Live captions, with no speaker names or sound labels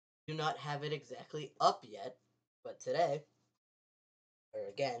do not have it exactly up yet, but today, or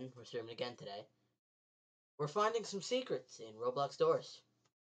again, we're streaming again today, we're finding some secrets in Roblox doors.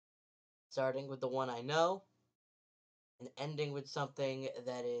 Starting with the one I know, and ending with something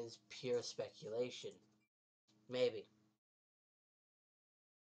that is pure speculation. Maybe.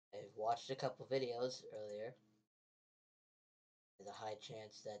 I watched a couple videos earlier. There's a high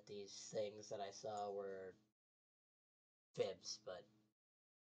chance that these things that I saw were fibs, but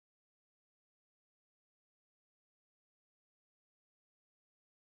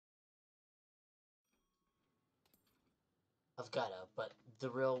I've gotta. But the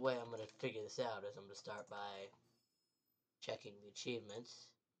real way I'm gonna figure this out is I'm gonna start by checking the achievements.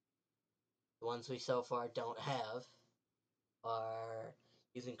 The ones we so far don't have are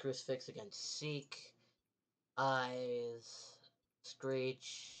using Crucifix against Seek, Eyes,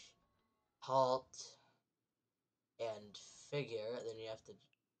 Screech, Halt, and Figure. Then you have to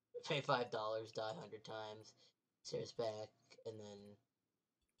pay $5, die 100 times, stairs back, and then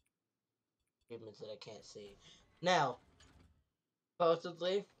achievements that I can't see. Now,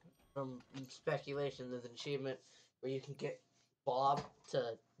 supposedly, from speculation, there's an achievement where you can get Bob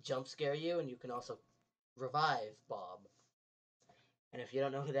to jump scare you, and you can also revive Bob. And if you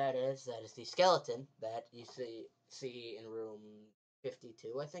don't know who that is the skeleton that you see in room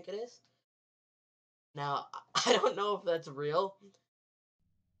 52, I think it is. Now, I don't know if that's real,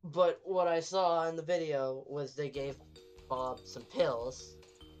 but what I saw in the video was they gave Bob some pills,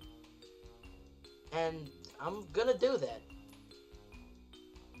 and I'm gonna do that.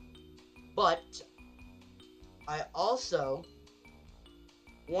 But I also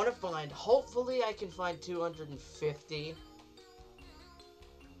want to find, hopefully I can find 250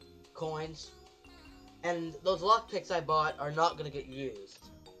 coins, and those lockpicks I bought are not going to get used.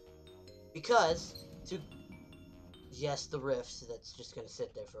 Because, yes, the rift, that's just going to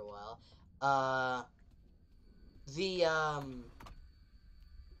sit there for a while.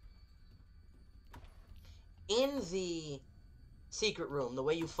 In the secret room, the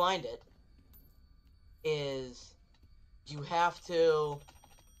way you find it is you have to,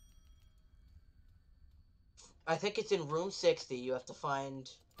 I think it's in room 60, you have to find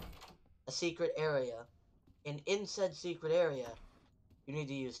a secret area, and in said secret area, you need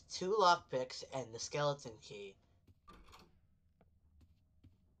to use 2 lockpicks and the skeleton key.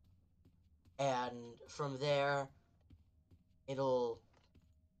 And from there, it'll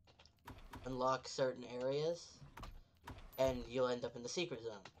unlock certain areas, and you'll end up in the secret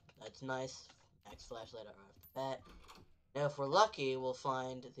zone. That's nice. Max flashlight right off the bat. Now, if we're lucky, we'll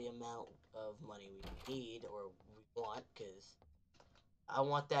find the amount of money we need, or we want, because I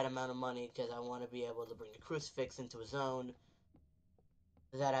want that amount of money, because I want to be able to bring a crucifix into a zone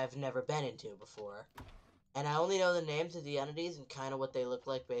that I've never been into before. And I only know the names of the entities and kind of what they look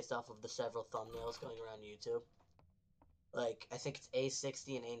like based off of the several thumbnails going around YouTube. Like, I think it's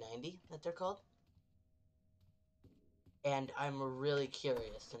A60 and A90 that they're called. And I'm really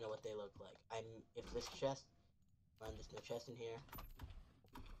curious to know what they look like. If this chest, there's no chest in here.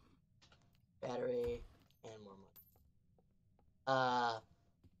 Battery, and more money.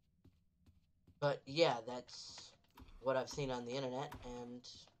 But yeah, that's what I've seen on the internet, and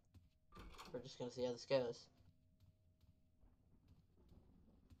we're just gonna see how this goes.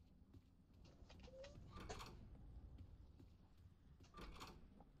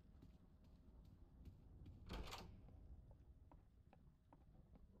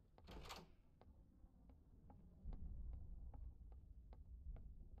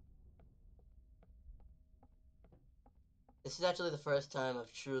 This is actually the first time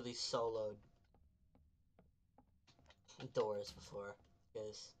I've truly soloed Doors before,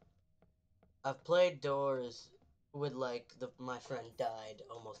 because I've played Doors with, like, my friend died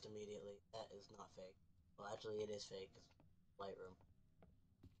almost immediately. That is not fake. Well, actually, it is fake. It's Lightroom.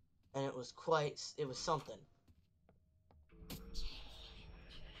 And it was something.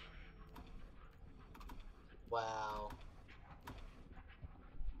 Wow.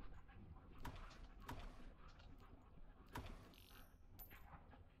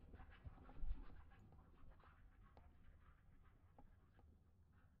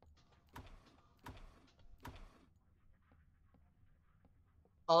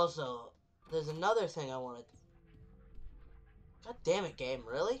 Also, there's another thing I want to... God damn it, game,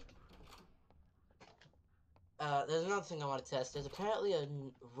 really? There's another thing I want to test. There's apparently a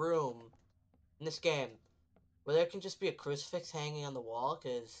room in this game where there can just be a crucifix hanging on the wall,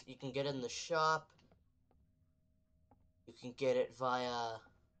 because you can get it in the shop. You can get it via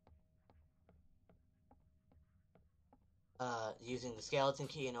using the skeleton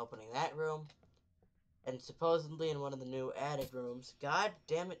key and opening that room. And supposedly in one of the new added rooms, god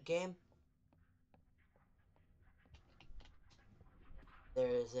damn it, game, there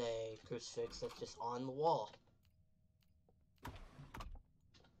is a crucifix that's just on the wall.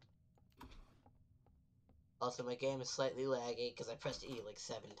 Also, my game is slightly laggy because I pressed E like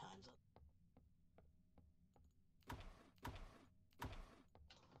 7 times.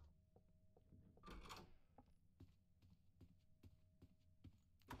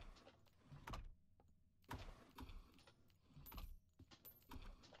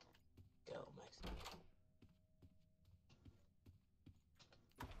 Go, Mexico.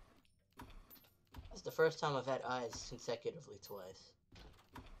 That's the first time I've had eyes consecutively twice.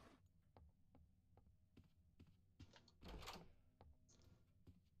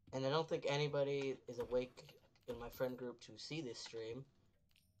 And I don't think anybody is awake in my friend group to see this stream,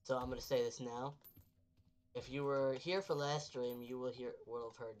 so I'm gonna say this now. If you were here for last stream, you will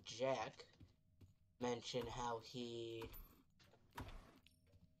have heard Jack mention how he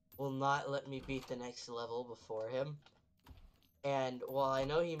will not let me beat the next level before him. And while I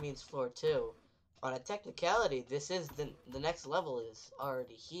know he means floor 2, on a technicality, this is the next level is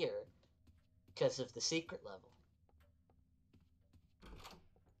already here because of the secret level.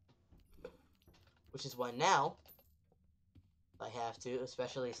 Which is why now I have to,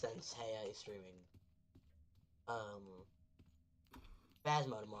 especially since Heya is streaming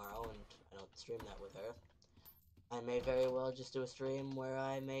Phasmo tomorrow, and I don't stream that with her. I may very well just do a stream where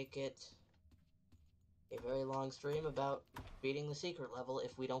I make it a very long stream about beating the secret level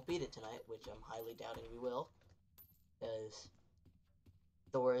if we don't beat it tonight, which I'm highly doubting we will. Because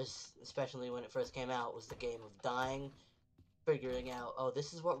Thor's, especially when it first came out, was the game of dying, figuring out, oh,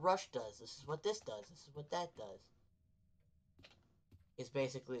 this is what Rush does, this is what this does, this is what that does.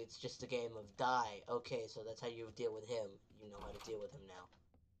 It's just a game of die. Okay, so that's how you deal with him. You know how to deal with him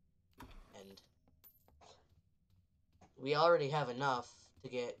now. And we already have enough to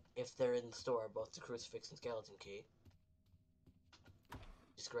get, if they're in the store, both the crucifix and skeleton key.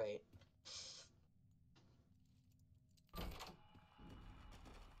 Which is great.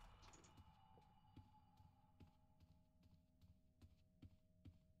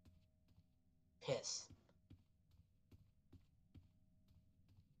 Piss.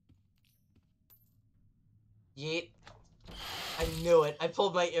 Yeet. I knew it. I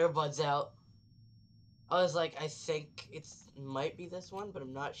pulled my earbuds out. I was like, I think it might be this one, but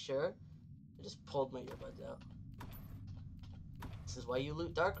I'm not sure. I just pulled my earbuds out. This is why you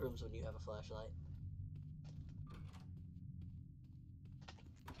loot dark rooms when you have a flashlight.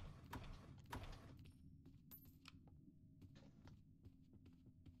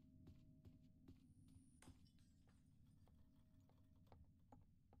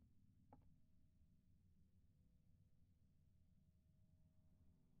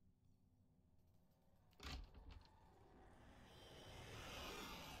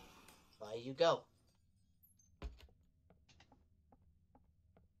 Why you go?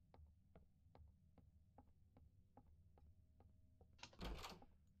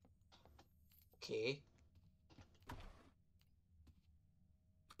 Okay.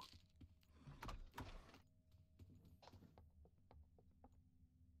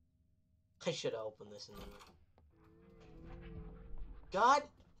 I should have opened this in the God.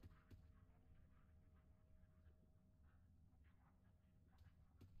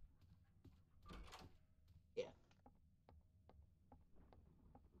 Yeah.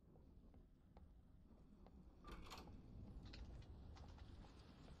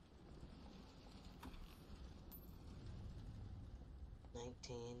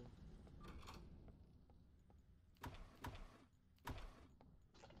 $19.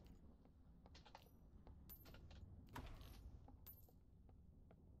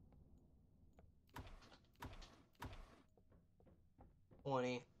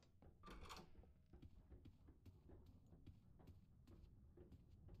 $20.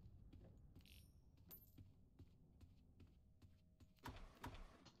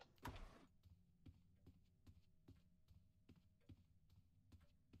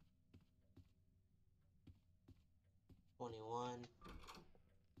 $21.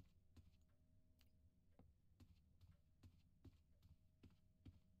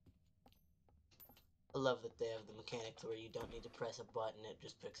 I love that they have the mechanic to where you don't need to press a button, it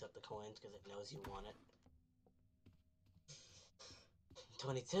just picks up the coins because it knows you want it.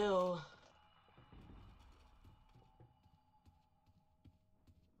 22.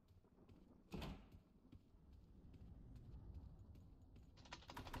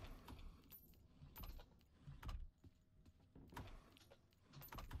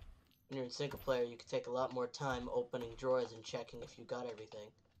 When you're in single player, you can take a lot more time opening drawers and checking if you got everything.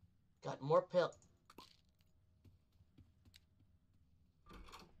 Got more pill.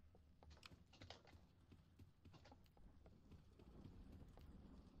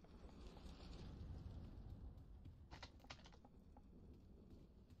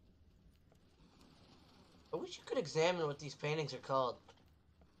 wish you could examine what these paintings are called.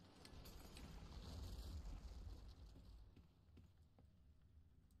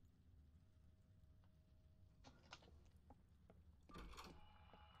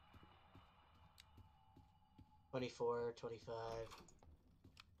 $24, $25.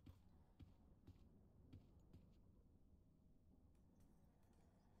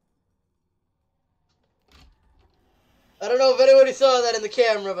 I don't know if anybody saw that in the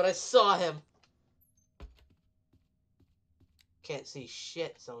camera, but I saw him. Can't see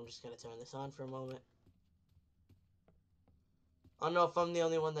shit, so I'm just gonna turn this on for a moment. I don't know if I'm the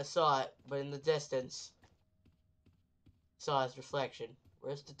only one that saw it, but in the distance, saw his reflection.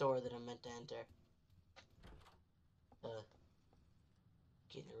 Where's the door that I'm meant to enter?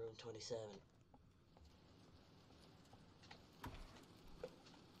 Get in room 27.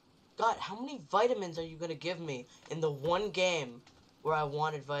 God, how many vitamins are you gonna give me in the one game where I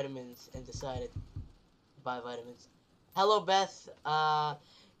wanted vitamins and decided to buy vitamins? Hello, Beth.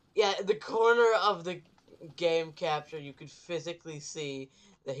 Yeah, in the corner of the game capture, you could physically see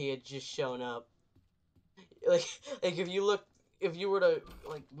that he had just shown up. Like if you look, if you were to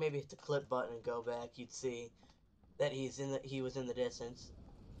like maybe hit the clip button and go back, you'd see that he was in the distance.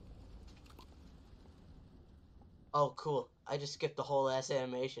 Oh, cool! I just skipped the whole ass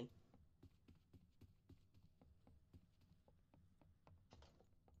animation.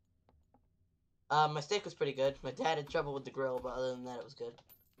 My steak was pretty good. My dad had trouble with the grill, but other than that, it was good.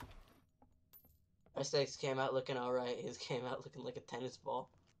 My steaks came out looking alright. His came out looking like a tennis ball.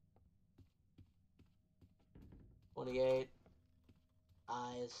 28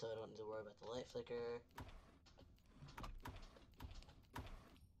 eyes, so I don't need to worry about the light flicker.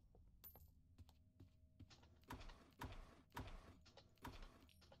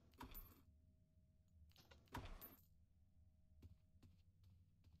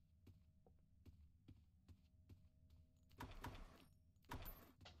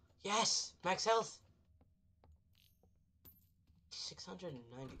 Yes! Max health!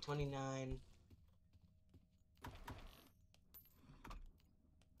 690, 29.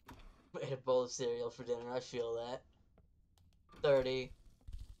 I ate a bowl of cereal for dinner, I feel that. 30.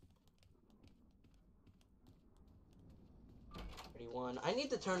 31. I need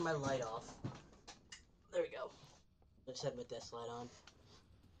to turn my light off. There we go. I just had my desk light on.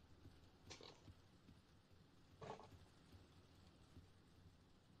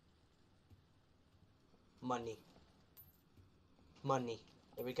 Money. Money.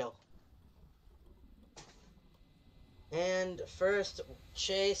 There we go. And first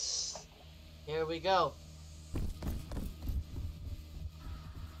chase. Here we go.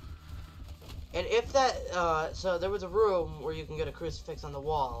 And if that, so there was a room where you can get a crucifix on the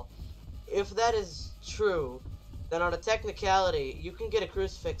wall. If that is true, then on a technicality, you can get a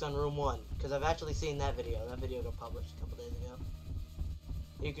crucifix on room 1. Because I've actually seen that video. That video got published a couple days ago.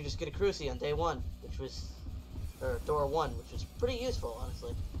 You can just get a cruci on day 1, which was, or door 1, which was pretty useful,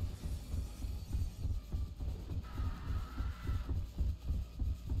 honestly.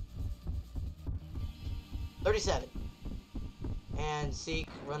 $37. And seek,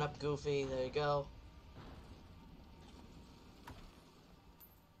 run up Goofy, there you go.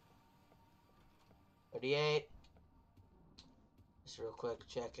 38. Just real quick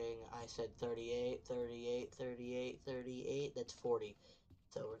checking. I said 38, 38, 38, 38. That's 40.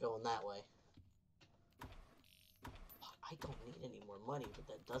 So we're going that way. I don't need any more money, but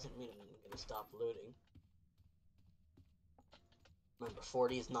that doesn't mean I'm going to stop looting. Remember,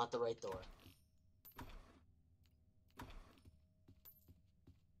 40 is not the right door.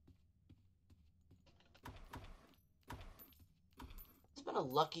 It's been a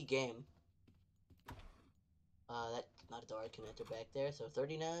lucky game. That's not a door I can enter back there, so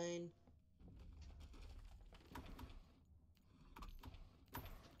 39.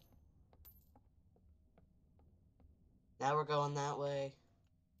 Now we're going that way.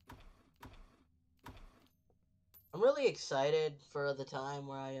 I'm really excited for the time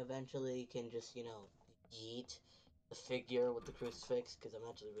where I eventually can just, you know, yeet the figure with the crucifix, because I'm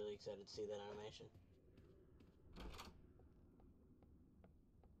actually really excited to see that animation.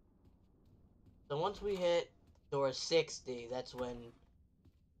 So once we hit door 60, that's when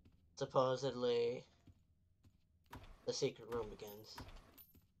supposedly the secret room begins.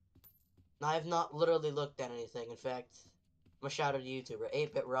 Now, I have not literally looked at anything. In fact, I'm a shout-out YouTuber,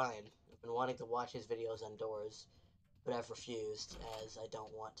 8-Bit Ryan. I've been wanting to watch his videos on doors, but I've refused, as I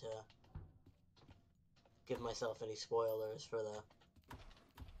don't want to give myself any spoilers for the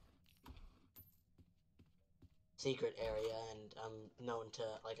secret area, and I'm known to,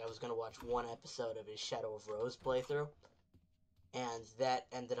 like, I was gonna watch one episode of his Shadow of Rose playthrough, And that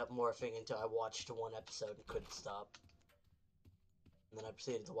ended up morphing into I watched one episode and couldn't stop. And then I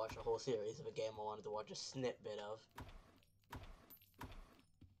proceeded to watch a whole series of a game I wanted to watch a snippet of.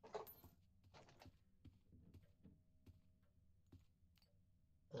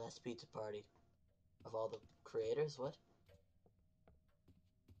 The last pizza party of all the creators? What?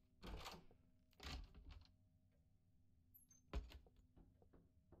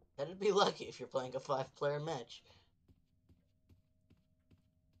 That'd be lucky if you're playing a 5-player match.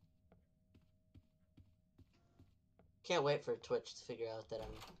 Can't wait for Twitch to figure out that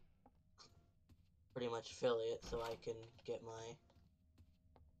I'm pretty much affiliate so I can get my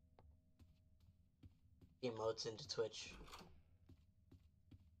emotes into Twitch.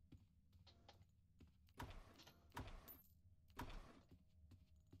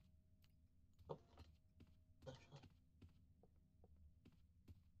 Oh.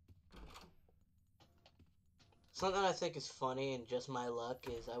 Something I think is funny and just my luck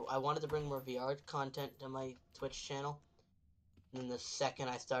is I wanted to bring more VR content to my Twitch channel. And then the second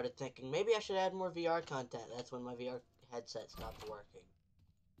I started thinking, maybe I should add more VR content, that's when my VR headset stopped working.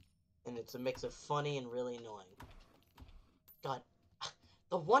 And it's a mix of funny and really annoying. God,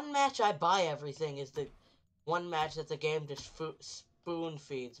 the one match I buy everything is the one match that the game just spoon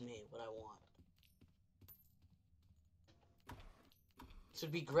feeds me what I want. This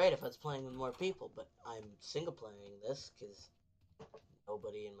would be great if I was playing with more people, but I'm single playing this because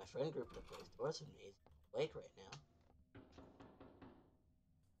nobody in my friend group that plays Doors with me is awake right now.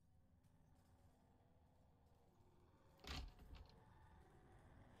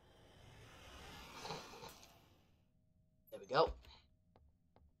 There we go.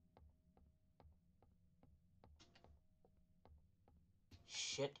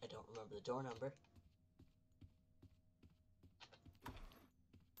 Shit, I don't remember the door number.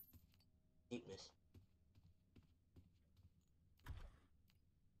 Deepness.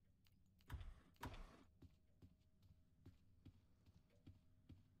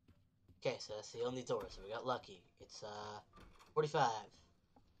 Okay, so that's the only door, so we got lucky. It's, 45.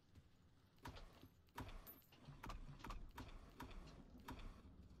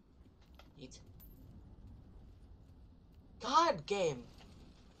 Eat. God, game!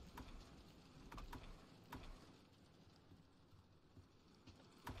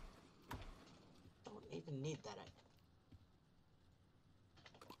 Don't even need that.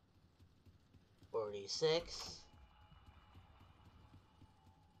 46.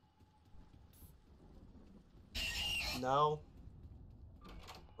 No.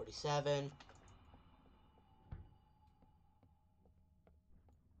 47.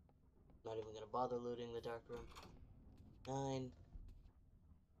 Not even gonna bother looting the dark room. 9.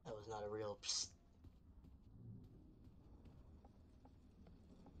 That was not a real psst.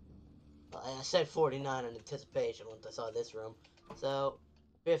 Well, I said 49 in anticipation once I saw this room. So,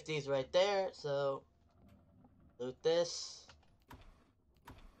 50's right there, so loot this.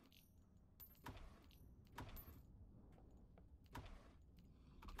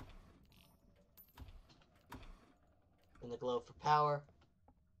 And the globe for power.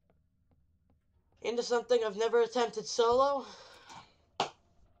 Into something I've never attempted solo.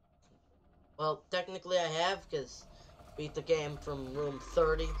 Well, technically I have, because beat the game from room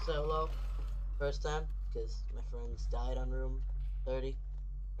 30 solo first time, because my friends died on room 30,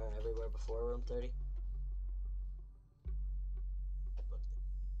 or everywhere before room 30. I booked it.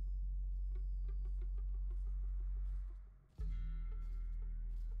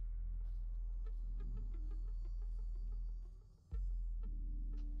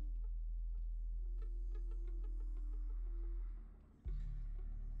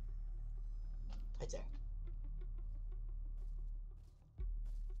 Right there.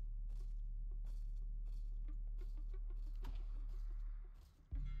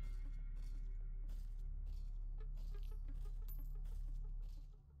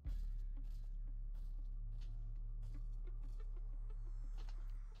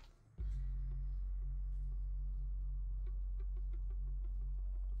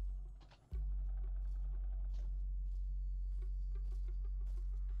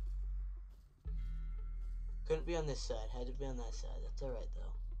 Couldn't be on this side, had to be on that side. That's alright though.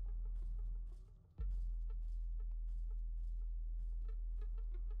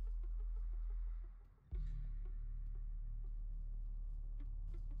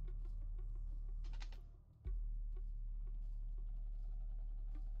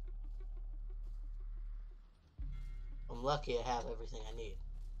 I'm lucky I have everything I need.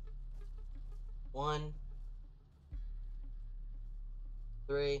 1,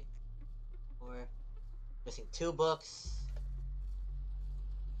 3, 4, missing 2 books.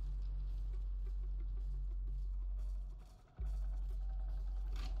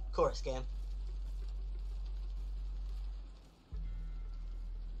 Of course, game.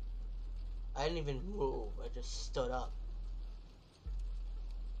 I didn't even move. I just stood up.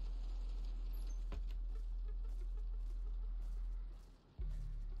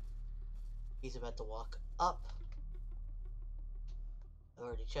 He's about to walk up. I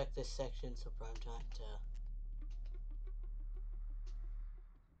already checked this section, so prime time to...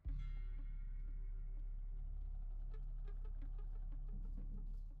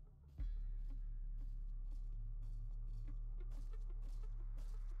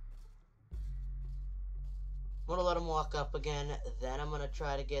 I'm gonna let him walk up again, then I'm gonna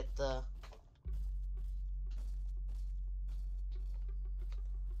try to get the...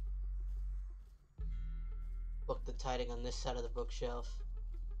 book the tiding on this side of the bookshelf.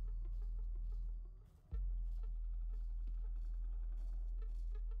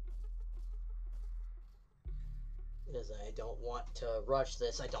 Because I don't want to rush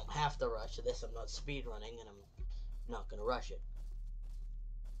this. I don't have to rush this. I'm not speed running, and I'm not gonna rush it.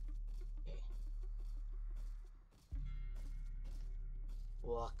 Okay.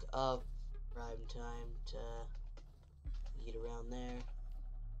 Walk up. Prime time to eat around there.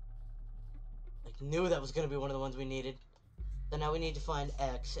 I knew that was gonna be one of the ones we needed. So now we need to find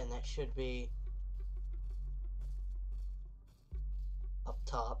X, and that should be up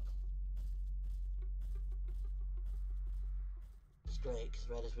top. Straight, because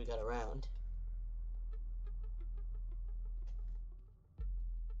right as we got around.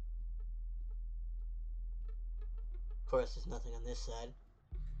 Of course, there's nothing on this side.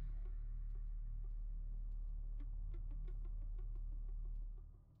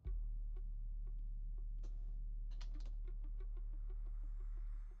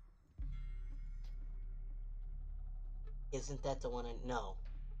 Isn't that the one I know?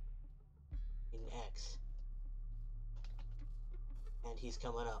 In X. And he's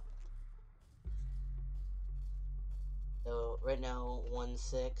coming up. So right now,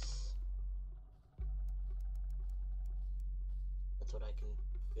 1-6. That's what I can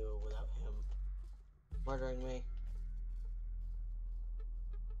do without him murdering me.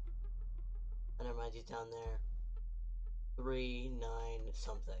 And never mind, he's down there. 3, 9,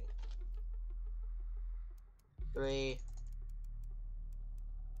 something. 3,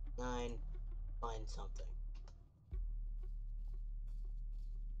 9, find something.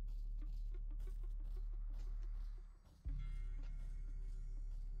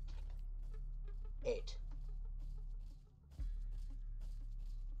 8.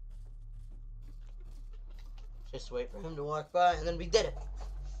 Just wait for him to walk by, and then we did it.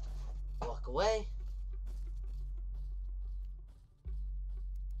 Walk away.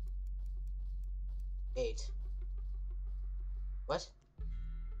 Eight. What?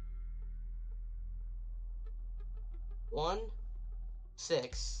 1,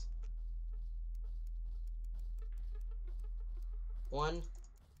 6. 1,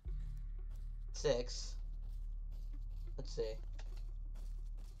 6. Let's see.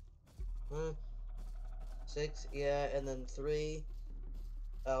 6, yeah, and then 3.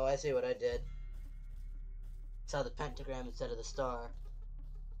 Oh, I see what I did. Saw the pentagram instead of the star.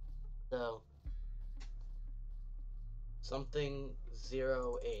 So, something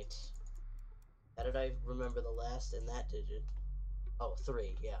 08. How did I remember the last in that digit? Oh,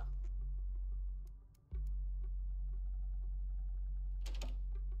 3, yeah.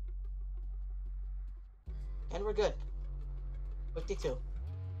 And we're good. 52.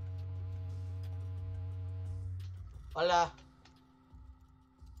 Hola.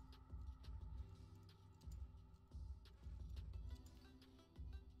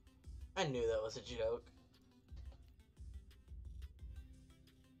 I knew that was a joke.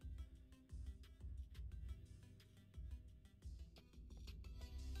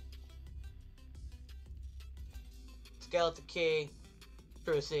 Skeleton key.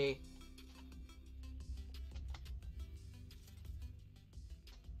 Trucy.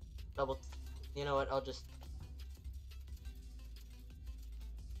 Double. You know what? I'll just.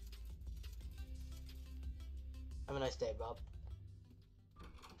 Have a nice day, Bob.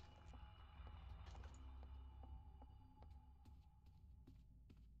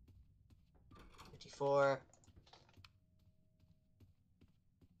 $54.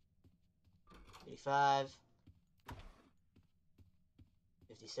 $85.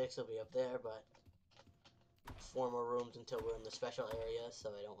 56 will be up there, but 4 more rooms until we're in the special area, so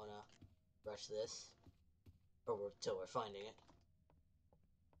I don't want to rush this. Or until we're finding it.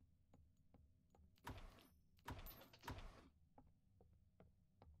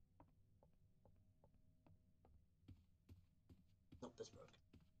 Nope, this broke.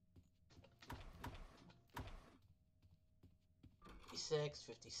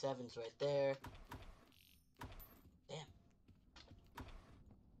 56, 57's right there. Damn.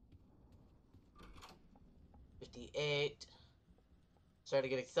 58. Starting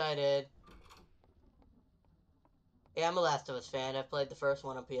to get excited. Yeah, I'm a Last of Us fan. I've played the first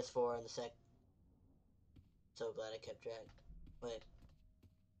one on PS4 and the second. So glad I kept track. Wait.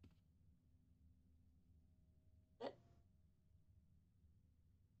 What?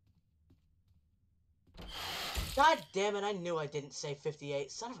 God damn it, I knew I didn't say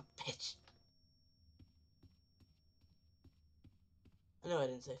 58. Son of a bitch. I know I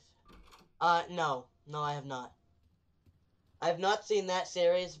didn't say. No. No, I have not. I have not seen that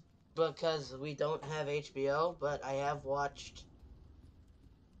series because we don't have HBO, but I have watched.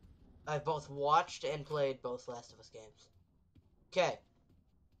 I've both watched and played both Last of Us games. Okay.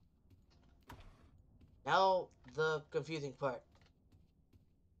 Now, the confusing part.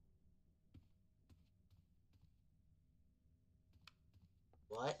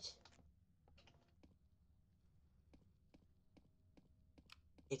 What?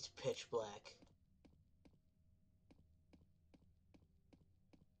 It's pitch black.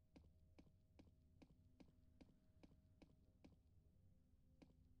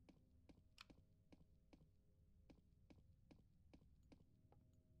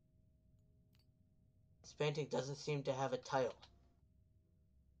 This painting doesn't seem to have a title.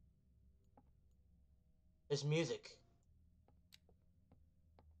 There's music.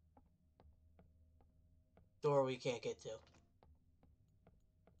 Door we can't get to.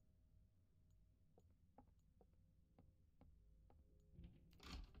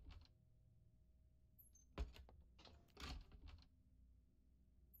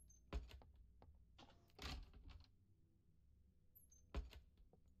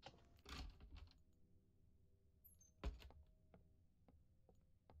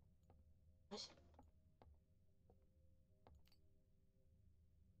 What?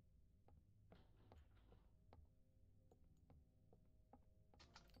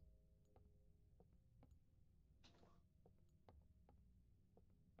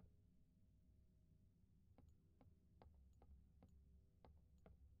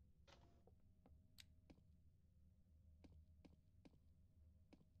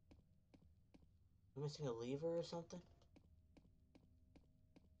 I'm missing a lever or something?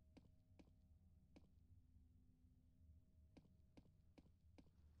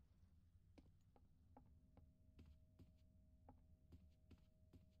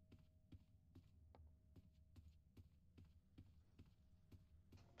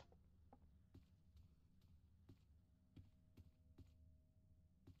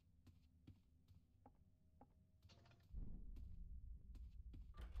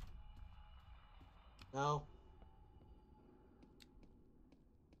 No.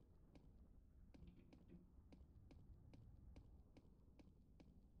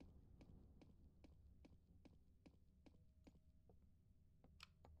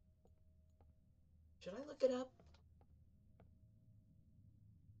 Should I look it up?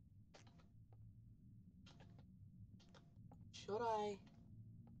 Should I?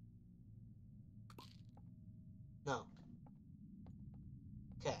 No.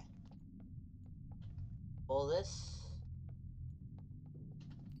 Okay. All this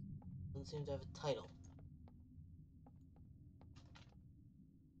doesn't seem to have a title.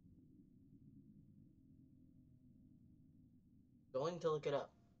 Going to look it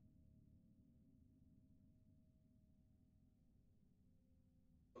up.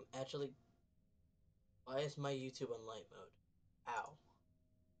 Actually, why is my YouTube on light mode? Ow.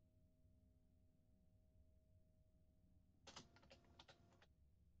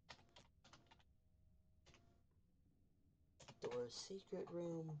 Door secret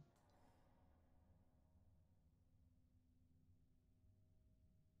room.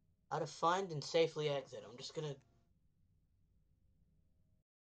 How to find and safely exit. I'm just gonna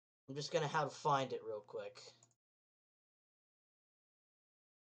how to find it real quick.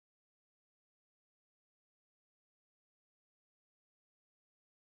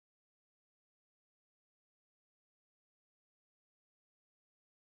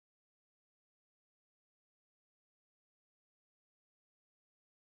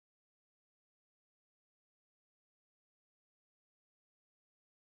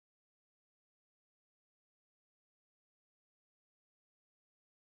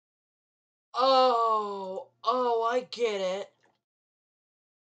 Oh, I get it.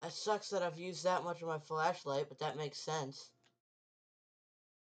 That sucks that I've used that much of my flashlight, but that makes sense.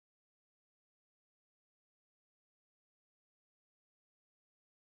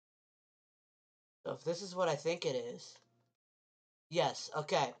 So if this is what I think it is. Yes,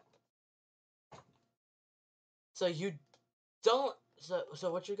 okay. So you don't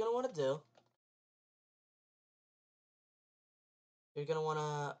So what you're gonna want to do? You're gonna want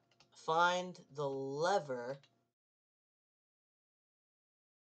to find the lever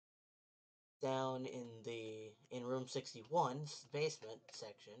down in room 61's basement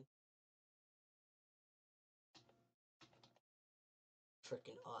section.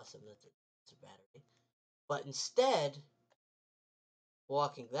 Freaking awesome that it's a battery. But instead,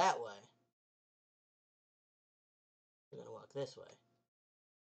 walking that way, we're gonna walk this way.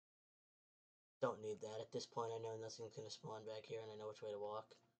 Don't need that. At this point, I know nothing's gonna spawn back here, and I know which way to walk.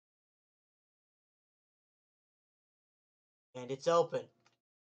 And it's open.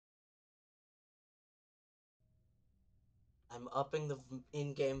 I'm upping the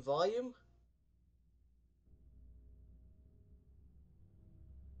in-game volume.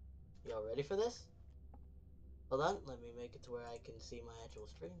 Y'all ready for this? Hold on, let me make it to where I can see my actual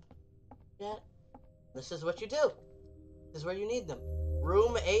screen. Yeah. This is what you do. This is where you need them.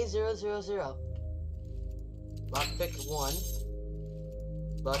 Room A000. Lockpick 1.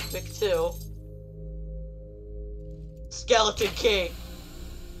 Lockpick 2. Skeleton key.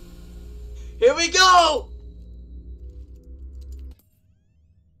 Here we go!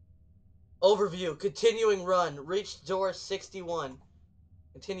 Overview. Continuing run. Reach door 61.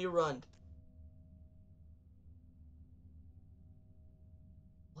 Continue run.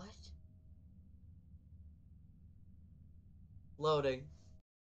 What? Loading.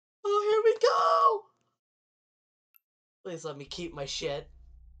 Oh, here we go! Please let me keep my shit.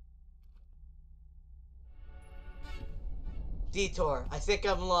 Detour. I think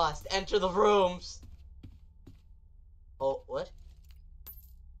I'm lost. Enter the rooms. Oh, what?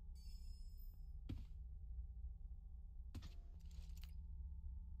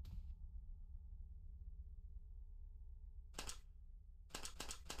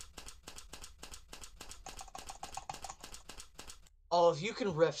 Oh, if you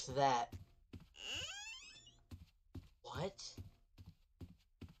can rift that. What?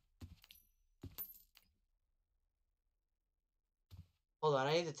 Hold on,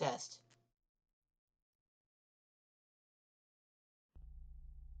 I need to test.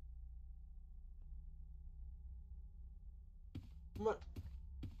 I'm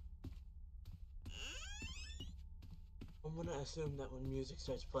gonna assume that when music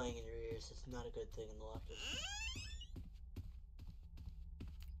starts playing in your ears, it's not a good thing in the lockers.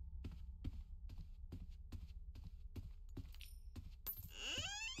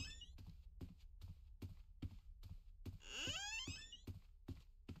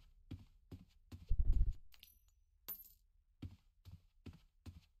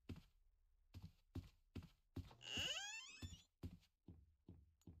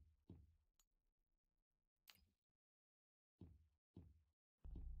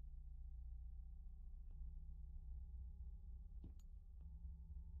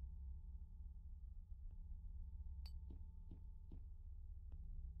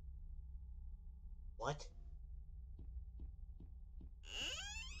 What?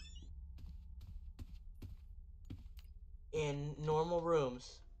 In normal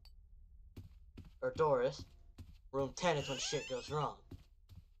rooms, or doors, room 10 is when shit goes wrong.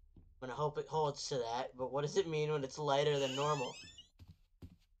 I'm gonna hope it holds to that, but what does it mean when it's lighter than normal?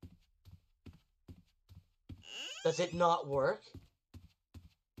 Does it not work?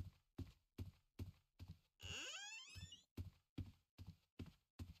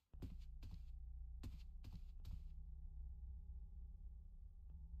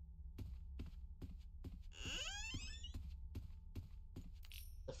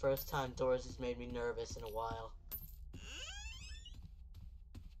 The first time doors has made me nervous in a while.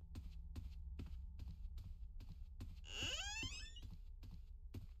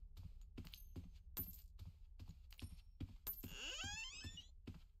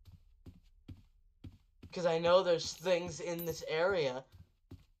 Because I know there's things in this area.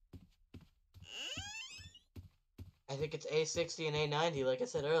 I think it's A60 and A90, like I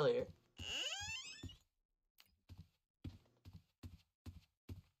said earlier.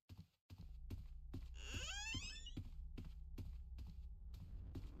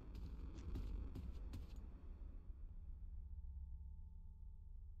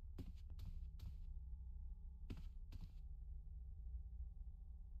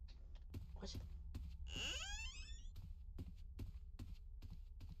 What?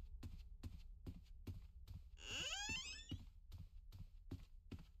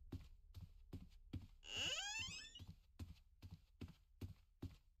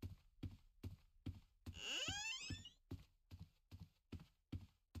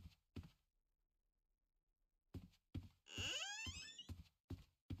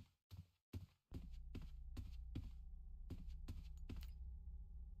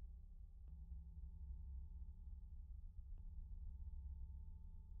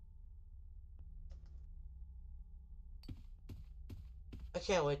 I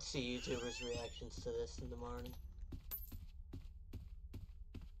can't wait to see YouTubers' reactions to this in the morning.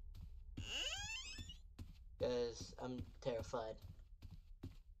 Because I'm terrified.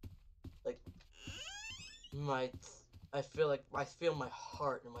 Like, I feel my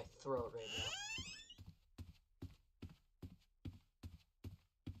heart in my throat right now.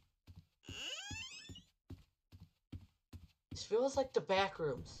 This feels like the back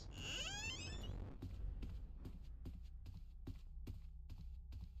rooms.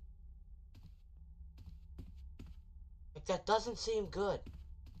 Like, that doesn't seem good.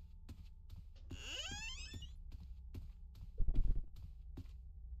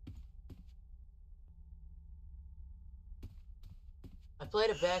 I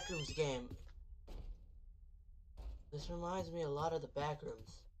played a Backrooms game. This reminds me a lot of the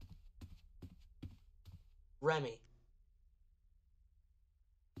Backrooms. Remy.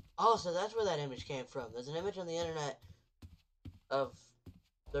 Oh, so that's where that image came from. There's an image on the internet of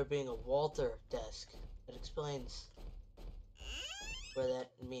there being a Walter desk. That explains where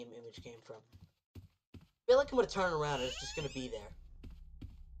that meme image came from. I feel like I'm gonna turn around and it's just gonna be there.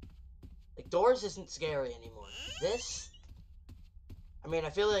 Like, Doors isn't scary anymore. This, I mean, I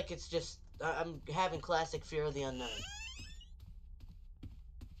feel like it's just, I'm having classic fear of the unknown.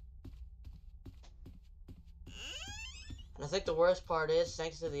 And I think the worst part is,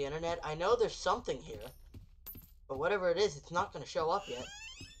 thanks to the internet, I know there's something here. But whatever it is, it's not gonna show up yet.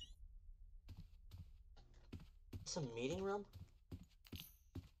 Is this a meeting room?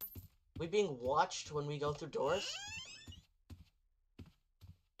 We being watched when we go through doors?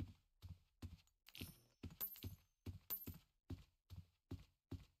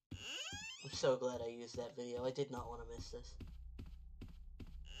 I'm so glad I used that video. I did not want to miss this.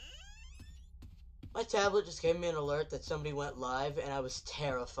 My tablet just gave me an alert that somebody went live, and I was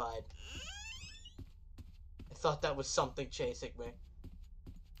terrified. I thought that was something chasing me.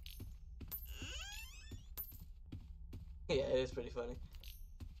 Yeah, it is pretty funny.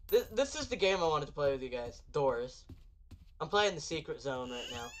 This is the game I wanted to play with you guys. Doors. I'm playing the Secret Zone right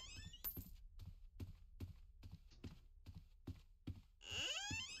now.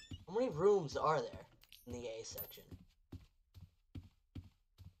 How many rooms are there in the A section?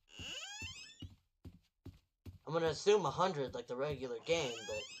 I'm gonna assume 100 like the regular game,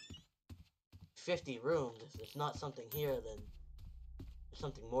 but 50 rooms. If there's not something here, then there's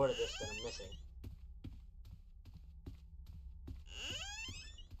something more to this that I'm missing.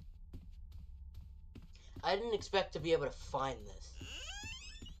 I didn't expect to be able to find this.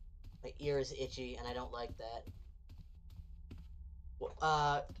 My ear is itchy, and I don't like that.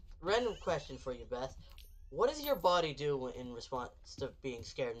 Random question for you, Beth. What does your body do in response to being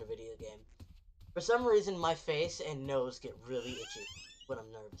scared in a video game? For some reason, my face and nose get really itchy when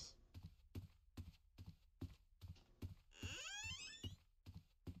I'm nervous.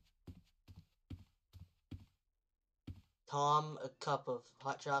 Tom, a cup of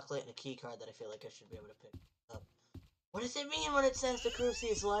hot chocolate, and a key card that I feel like I should be able to pick up. What does it mean when it says the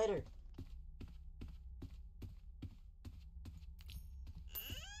Crucius lighter?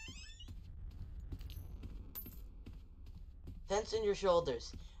 Tense your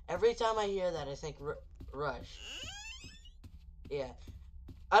shoulders. Every time I hear that, I think Rush. Yeah.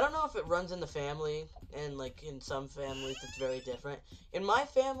 I don't know if it runs in the family, and like in some families it's very different. In my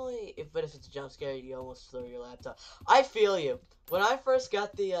family, if it's a jump scare, you almost throw your laptop. I feel you. When I first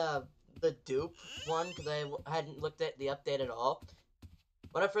got the dupe one, because I hadn't looked at the update at all.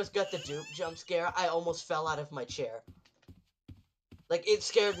 When I first got the dupe jump scare, I almost fell out of my chair. Like, it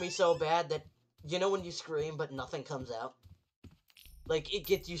scared me so bad that, you know when you scream but nothing comes out? Like, it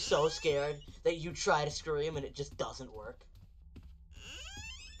gets you so scared that you try to scream and it just doesn't work.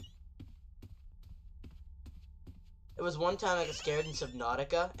 It was one time I got scared in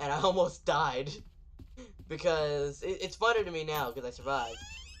Subnautica, and I almost died. Because, it's funny to me now, because I survived.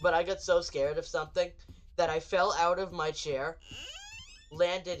 But I got so scared of something that I fell out of my chair,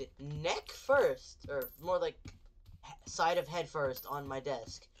 landed neck first, or more like side of head first on my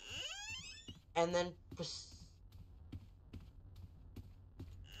desk. And then...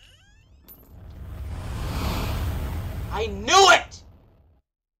 I knew it!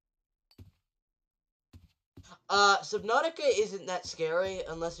 Subnautica isn't that scary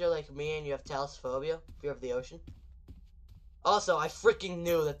unless you're like me and you have thalassophobia, fear of the ocean. Also, I freaking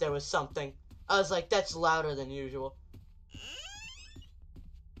knew that there was something. I was like, that's louder than usual.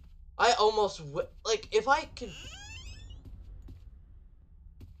 I almost like, if I could...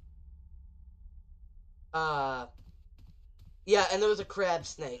 Yeah, and there was a crab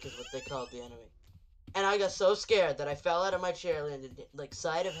snake is what they called the enemy. And I got so scared that I fell out of my chair, landed like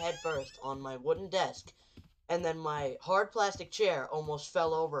side of head first on my wooden desk, and then my hard plastic chair almost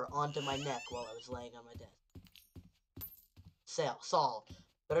fell over onto my neck while I was laying on my desk. Saul.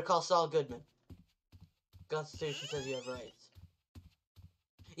 Better call Saul Goodman. Constitution says you have rights.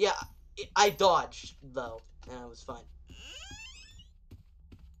 Yeah, I dodged, though, and I was fine.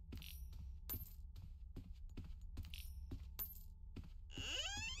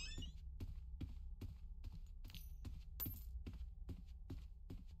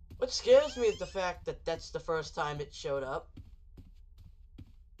 What scares me is the fact that that's the first time it showed up.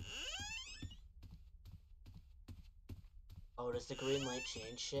 Oh, does the green light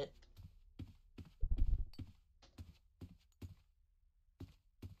change shit?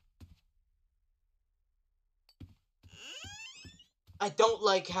 I don't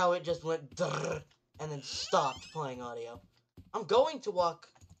like how it just went drrr and then stopped playing audio. I'm going to walk.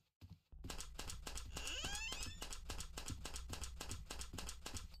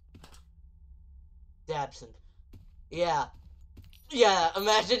 Dabson. Yeah. Yeah,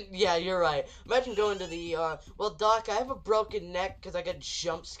 imagine, yeah, you're right. Imagine going to the ER. Well, Doc, I have a broken neck because I got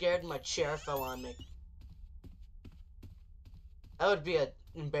jump scared and my chair fell on me. That would be an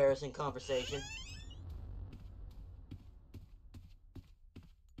embarrassing conversation.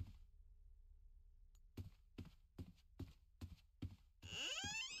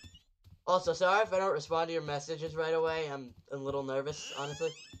 Also, sorry if I don't respond to your messages right away. I'm a little nervous, honestly.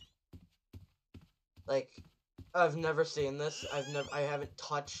 Like, I've never seen this. I haven't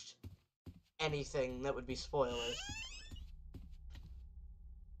touched anything that would be spoilers.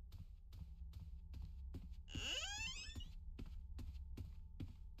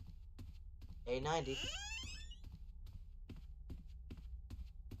 A90.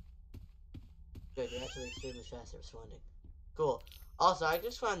 Good, you're actually extremely fast at responding. Cool. Also, I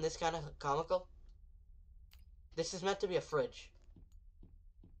just found this kind of comical. This is meant to be a fridge.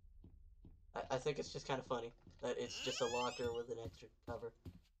 I think it's just kind of funny that it's just a locker with an extra cover.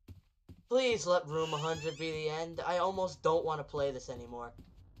 Please let room 100 be the end. I almost don't want to play this anymore.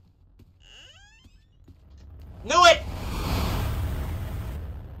 Knew it!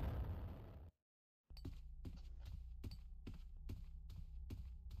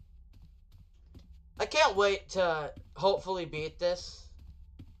 I can't wait to hopefully beat this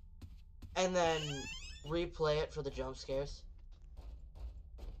and then replay it for the jump scares.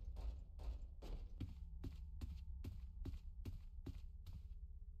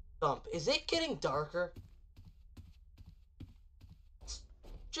 Thump. Is it getting darker?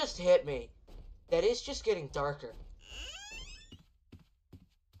 Just hit me. That is just getting darker.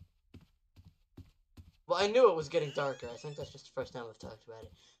 Well, I knew it was getting darker. I think that's just the first time I've talked about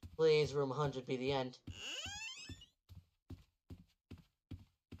it. Please, room 100 be the end.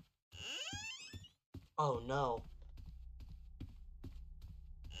 Oh, no.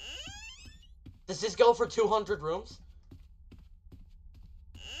 Does this go for 200 rooms?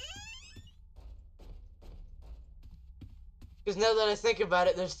 Because now that I think about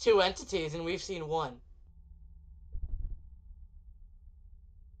it, there's 2 entities and we've seen 1.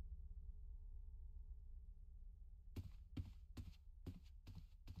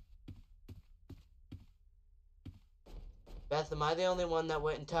 Beth, am I the only one that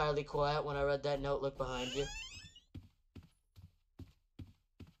went entirely quiet when I read that note, look behind you?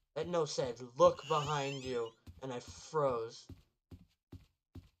 That note said, look behind you, and I froze.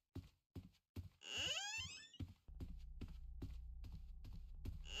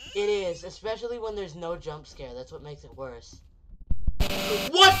 It is, especially when there's no jump scare. That's what makes it worse.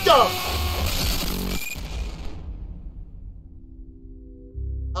 What the?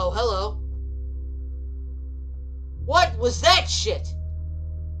 Oh, hello. What was that shit?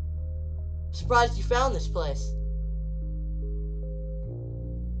 I'm surprised you found this place.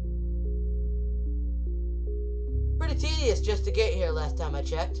 Pretty tedious just to get here last time I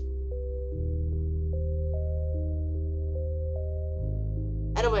checked.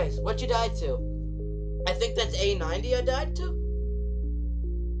 Anyways, what you died to? I think that's A90 I died to?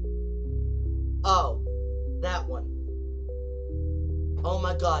 Oh, that one. Oh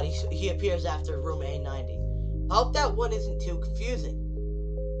my god, he appears after room A90. I hope that one isn't too confusing.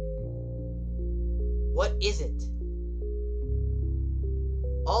 What is it?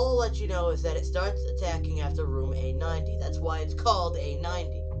 All I'll let you know is that it starts attacking after room A90. That's why it's called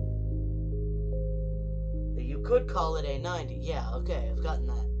A90. You could call it A90. Yeah, okay, I've gotten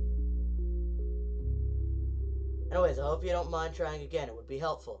that. Anyways, I hope you don't mind trying again. It would be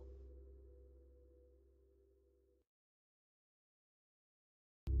helpful.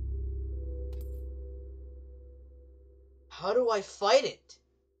 How do I fight it?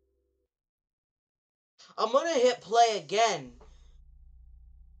 I'm gonna hit play again.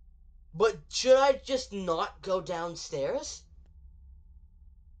 But should I just not go downstairs?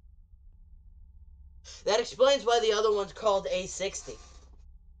 That explains why the other one's called A60.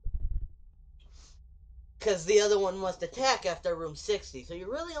 Because the other one must attack after room 60, so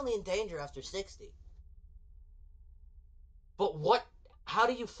you're really only in danger after 60. But what? How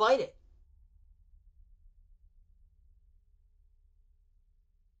do you fight it?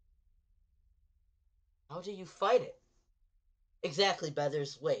 How do you fight it? Exactly,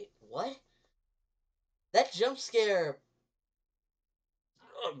 Beathers. Wait, what? That jump scare...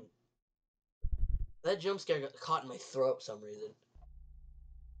 that jump scare got caught in my throat for some reason.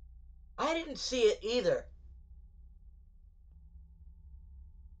 I didn't see it either.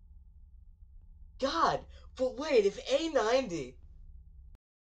 God, but wait, if A90...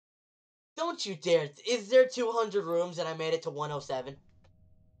 Don't you dare. Is there 200 rooms and I made it to 107?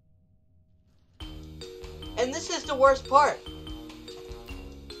 And this is the worst part.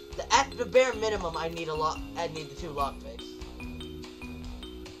 At the bare minimum, I need the 2 lockpicks.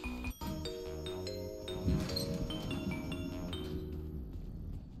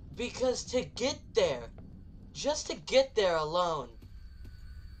 Because to get there, just to get there alone.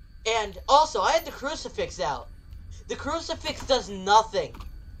 And also, I had the crucifix out. The crucifix does nothing.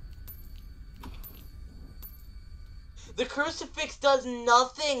 The crucifix does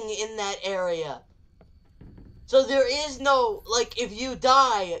nothing in that area. So there is no, like, if you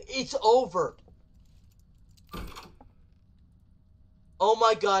die, it's over. Oh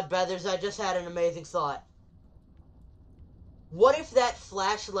my god, Beathers, I just had an amazing thought. What if that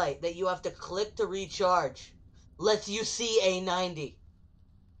flashlight that you have to click to recharge lets you see A90?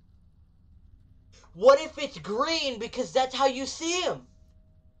 What if it's green because that's how you see him?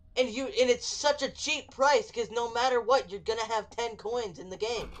 And it's such a cheap price because no matter what, you're gonna have 10 coins in the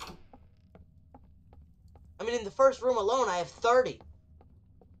game. I mean, in the first room alone, I have 30.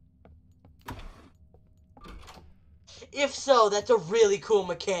 If so, that's a really cool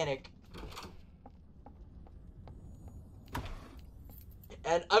mechanic.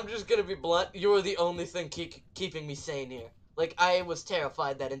 And I'm just gonna be blunt, you were the only thing keeping me sane here. Like, I was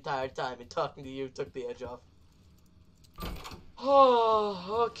terrified that entire time, and talking to you took the edge off.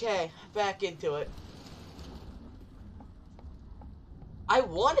 Oh, okay. Back into it. I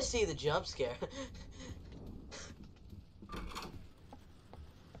want to see the jump scare.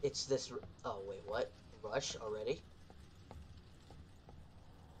 It's this... Oh, wait, what? Rush already?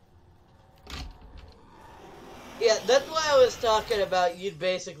 Yeah, that's why I was talking about you'd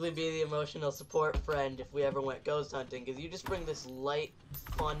basically be the emotional support friend if we ever went ghost hunting, because you just bring this light,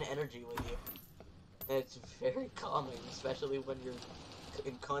 fun energy with you. And it's very calming, especially when you're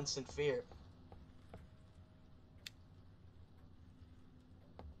in constant fear.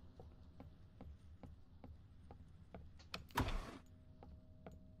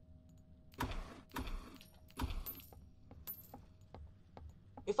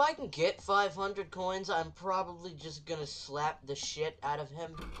 If I can get 500 coins, I'm probably just gonna slap the shit out of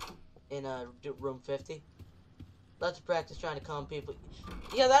him in room 50. Let's practice trying to calm people.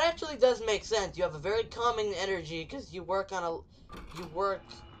 Yeah, that actually does make sense. You have a very calming energy because you work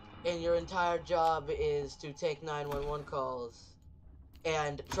and your entire job is to take 911 calls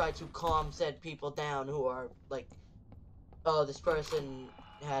and try to calm said people down who are like, oh, this person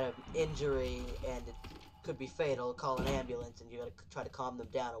had an injury and it could be fatal, call an ambulance, and you gotta try to calm them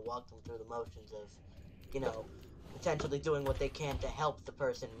down and walk them through the motions of, you know, potentially doing what they can to help the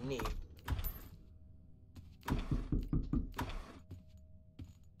person in need.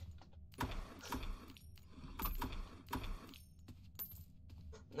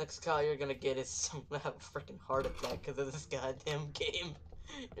 Next call you're gonna get is someone to have a freaking heart attack because of this goddamn game.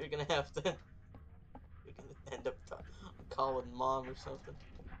 You're gonna have to... You're gonna end up calling mom or something.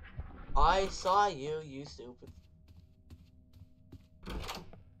 I saw you, you stupid.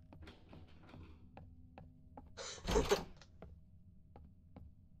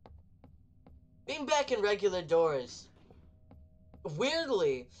 Being back in regular doors.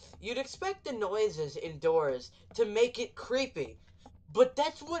 Weirdly, you'd expect the noises indoors to make it creepy. But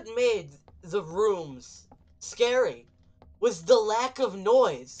that's what made the rooms scary, was the lack of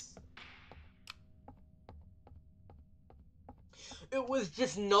noise. It was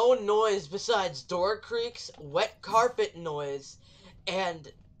just no noise besides door creaks, wet carpet noise, and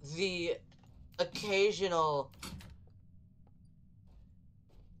the occasional...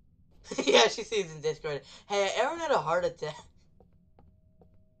 Yeah, she sees in Discord. Hey, Aaron had a heart attack.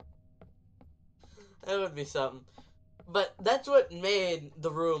 That would be something. But that's what made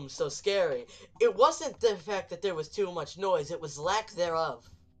the room so scary. It wasn't the fact that there was too much noise, it was lack thereof.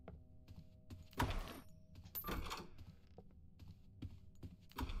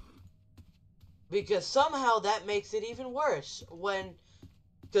 Because somehow that makes it even worse when...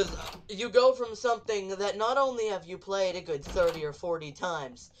 Because you go from something that not only have you played a good 30 or 40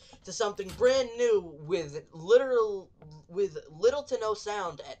 times to something brand new with little to no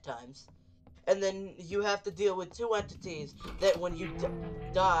sound at times. And then you have to deal with two entities that when you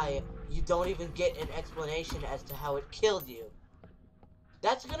die, you don't even get an explanation as to how it killed you.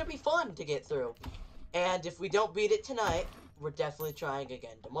 That's gonna be fun to get through. And if we don't beat it tonight, we're definitely trying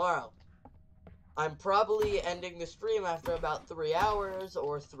again tomorrow. I'm probably ending the stream after about 3 hours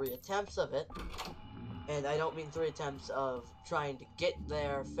or 3 attempts of it. And I don't mean 3 attempts of trying to get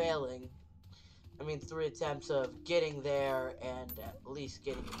there, failing. I mean 3 attempts of getting there and at least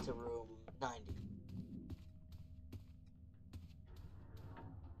getting to room 90.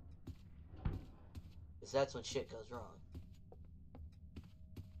 Because that's when shit goes wrong.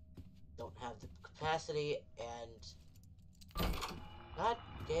 Don't have the capacity and... God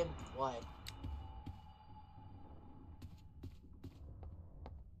damn, why?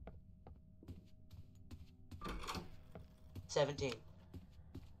 $17.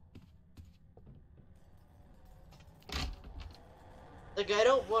 Like, I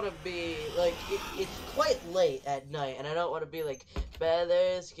don't want to be, like, it's quite late at night, and I don't want to be like,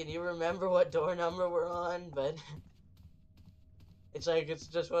 Feathers, can you remember what door number we're on? But, it's like, it's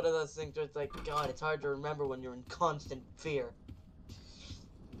just one of those things where it's like, God, it's hard to remember when you're in constant fear.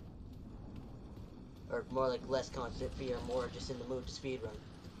 Or more like less constant fear, more just in the mood to speedrun.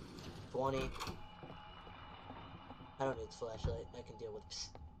 20. I don't need this flashlight, I can deal with psst.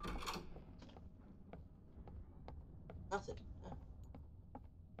 Nothing.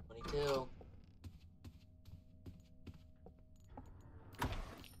 22.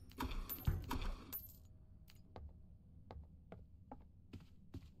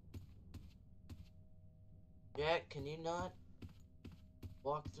 Jack, can you not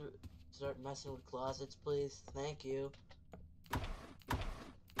walk through, start messing with closets, please? Thank you.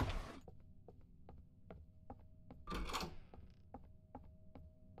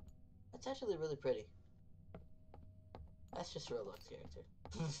 That's actually really pretty. That's just a Roblox character.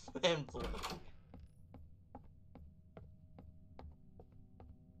 And blue.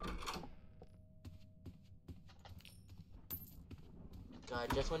 God,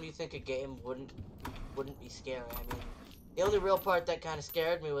 just when you think a game wouldn't be scary, I mean, the only real part that kind of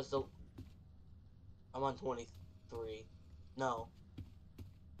scared me was the... I'm on 23. No.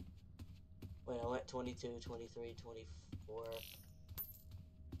 Wait, I went 22, 23, 24.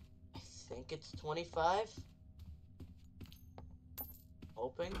 I think it's 25?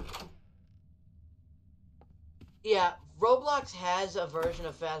 Hoping? Yeah, Roblox has a version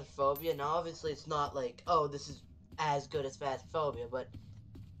of Phasmophobia. Now, obviously, it's not like, oh, this is as good as Phasmophobia, but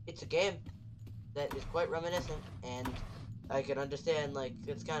it's a game that is quite reminiscent, and I can understand, like,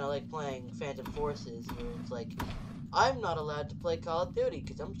 it's kind of like playing Phantom Forces, where it's like, I'm not allowed to play Call of Duty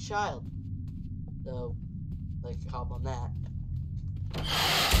because I'm a child. So, like, hop on that.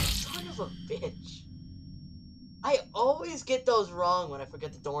 Son of a bitch. I always get those wrong when I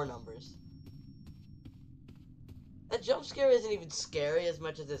forget the door numbers. That jump scare isn't even scary as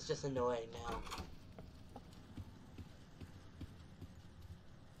much as it's just annoying now.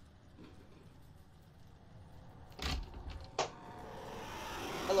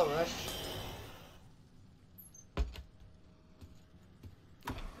 Hello, Rush.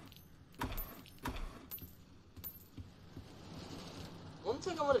 One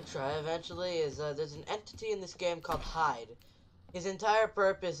thing I want to try eventually is there's an entity in this game called Hyde. His entire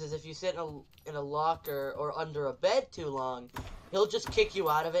purpose is if you sit in a locker or under a bed too long, he'll just kick you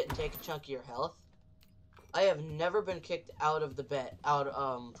out of it and take a chunk of your health. I have never been kicked out of the bed,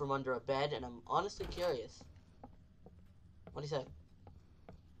 from under a bed, and I'm honestly curious. What do you say?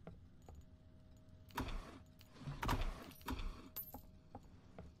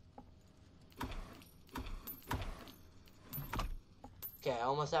 Okay, I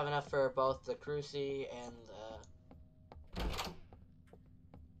almost have enough for both the Cruci and the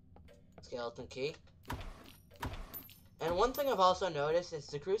skeleton key. And one thing I've also noticed is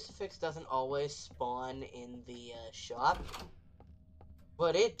the crucifix doesn't always spawn in the shop.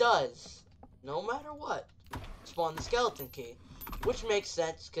 But it does, no matter what, spawn the skeleton key. Which makes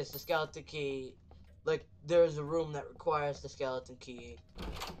sense, because the skeleton key, like, there's a room that requires the skeleton key.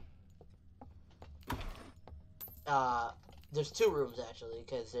 There's 2 rooms, actually,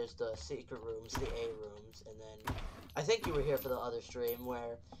 because there's the secret rooms, the A rooms, and then I think you were here for the other stream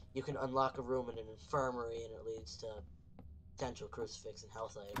where you can unlock a room in an infirmary and it leads to potential crucifix and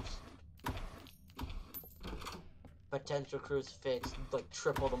health items. Potential crucifix, like,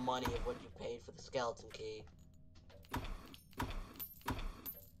 triple the money of what you paid for the skeleton key.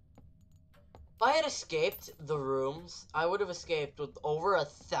 If I had escaped the rooms, I would have escaped with over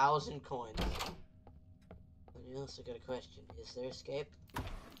 1,000 coins. But you also got a question. Is there escape?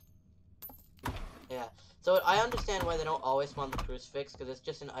 Yeah. So I understand why they don't always spawn the crucifix, because it's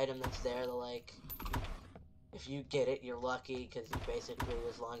just an item that's there to, like, if you get it, you're lucky, because basically,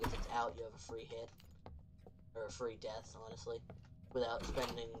 as long as it's out, you have a free hit. Or a free death, honestly. Without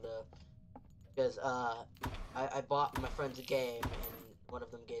spending the... Because, I bought my friends a game, and one of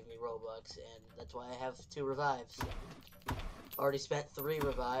them gave me Robux, and that's why I have 2 revives. Already spent 3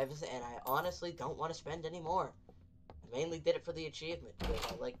 revives, and I honestly don't want to spend any more. I mainly did it for the achievement, because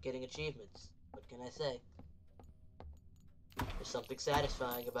I like getting achievements. What can I say? There's something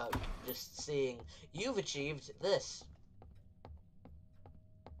satisfying about just seeing, you've achieved this.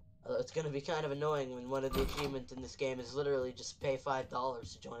 Although it's going to be kind of annoying when one of the achievements in this game is literally just pay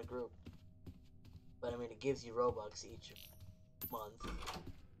 $5 to join a group. But I mean, it gives you Robux each month.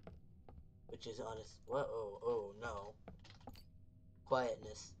 Which is honest. What? Oh no.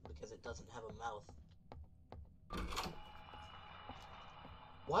 Quietness, because it doesn't have a mouth.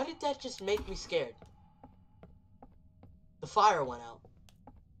 Why did that just make me scared? The fire went out.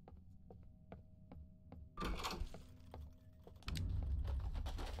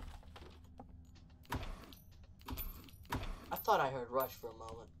 I thought I heard Rush for a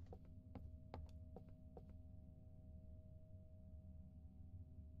moment.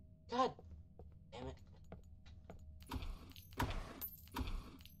 God damn it.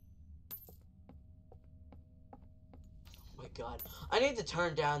 Oh my god. I need to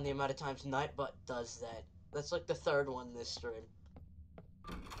turn down the amount of times Nightbot does that. That's like the 3rd one this stream.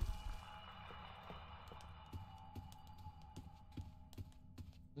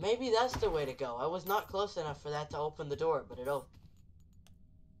 Maybe that's the way to go. I was not close enough for that to open the door, but it opened.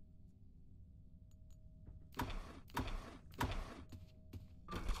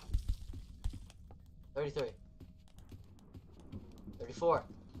 $33. $34.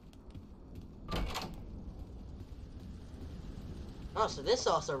 Oh, so this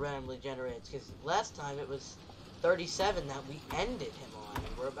also randomly generates, because last time it was 37 that we ended him on,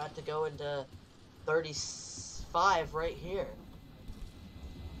 and we're about to go into 35 right here.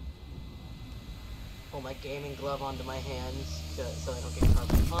 Pull my gaming glove onto my hands so I don't get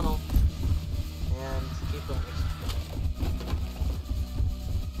carpal tunnel, and keep running.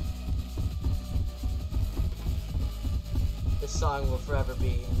 This song will forever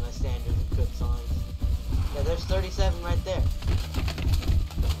be in my standards of good songs. Yeah, there's 37 right there.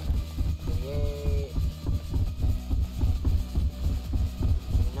 38.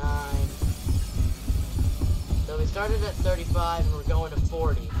 39. So we started at 35 and we're going to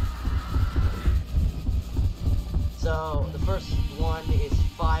 40. So the first one is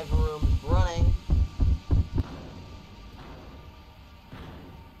 5 rooms running.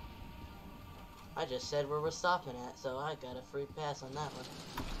 I just said where we're stopping at, so I got a free pass on that one.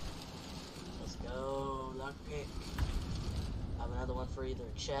 Let's go, lockpick. Have another one for either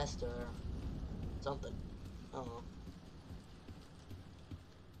a chest or something. I don't know.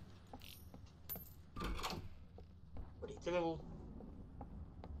 What do you do?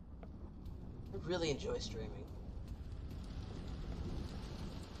 I really enjoy streaming.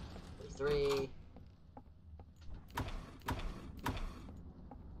 43.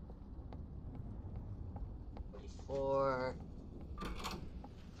 44.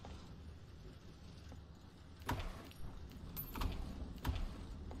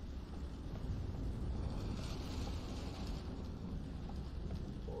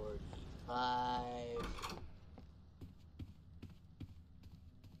 45.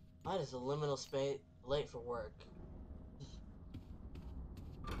 Why is the liminal space late for work?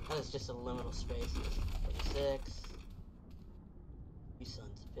 That is just a liminal space. 46. You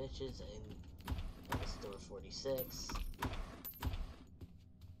sons of bitches. I was store 46.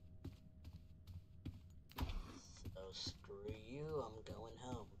 So screw you. I'm going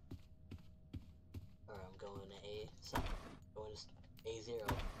home. Or I'm going to A. Sorry. I'm going to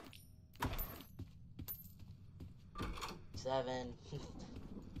A0. 7.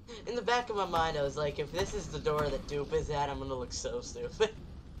 In the back of my mind, I was like, if this is the door that Dupe is at, I'm gonna look so stupid.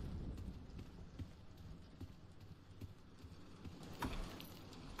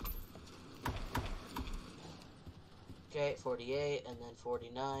 Okay, 48, and then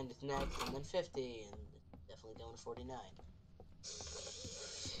 49 is next, and then 50, and definitely going to 49.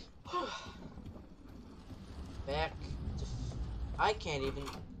 Back to... I can't even...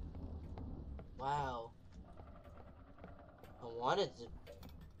 Wow. I wanted to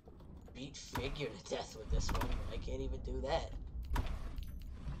beat Figure to death with this one, but I can't even do that.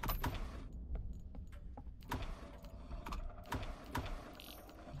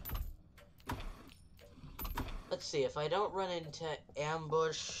 let's see, if I don't run into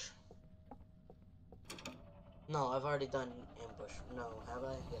ambush... No, I've already done ambush. No, have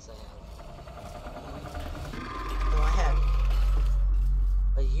I? Yes, I have. No, I haven't.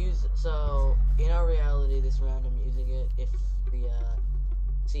 So, in our reality, this round I'm using it if the,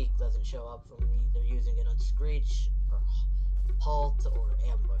 Seek doesn't show up from either using it on Screech, or Halt, or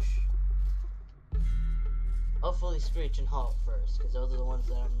Ambush. Hopefully Screech and Halt first, because those are the ones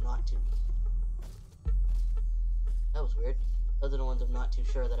that I'm not too... That was weird. Those are the ones I'm not too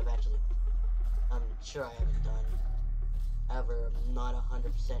sure that I'm sure I haven't done. However, I'm not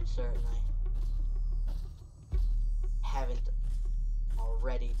 100% certain I haven't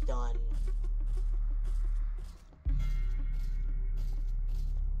already done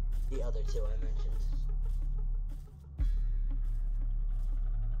the other two I mentioned.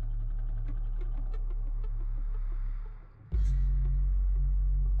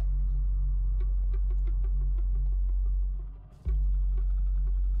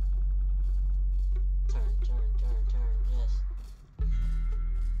 Turn, yes.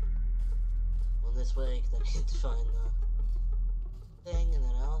 Well, this way, because I need to find the thing, and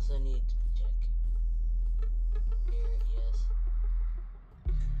then I also need to check here, yes.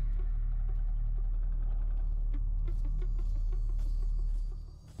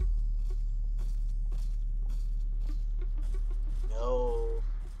 No.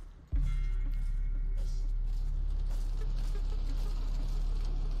 Yes.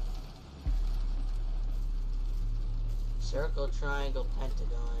 Circle, triangle,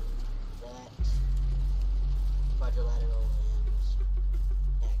 pentagon, that, quadrilateral,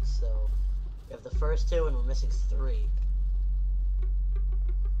 and X. So, we have the first two, and we're missing three.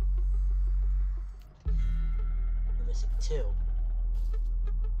 We're missing two.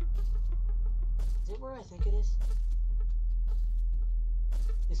 Is it where I think it is?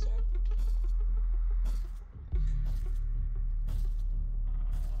 Please turn.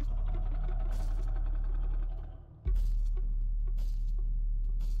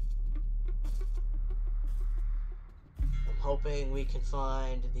 Hoping we can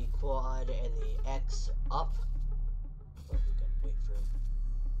find the quad and the X up. But we gotta wait for...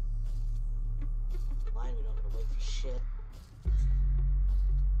 Mine, we don't gotta wait for shit.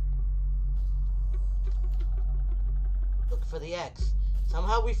 Look for the X.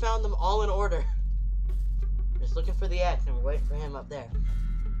 Somehow we found them all in order. Just looking for the X and we're waiting for him up there.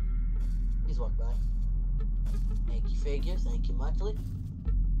 Please walk by. Thank you, figure. Thank you muchly.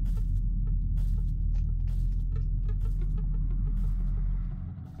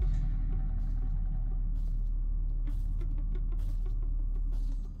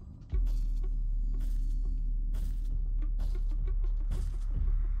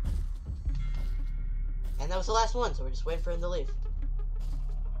 And that was the last one, so we're just waiting for him to leave.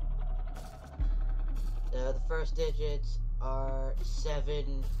 The first digits are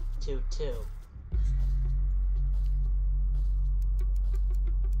 722.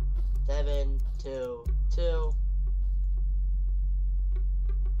 722.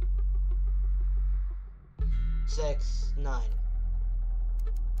 69.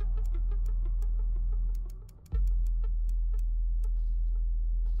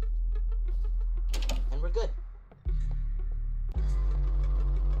 And we're good.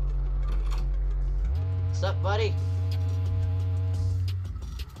 What's up, buddy?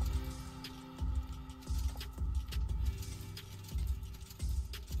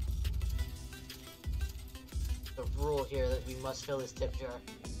 The rule here that we must fill his tip jar.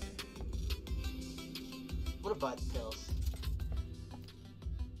 I'm gonna buy the pills.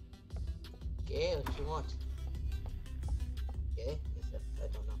 Okay, what you want? Okay, I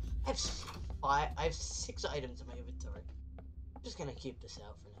don't know. I have 6 items in my inventory. I'm just gonna keep this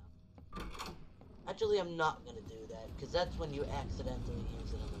out for now. Actually, I'm not gonna do that, because that's when you accidentally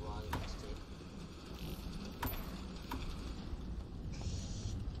use it on the wrong XT.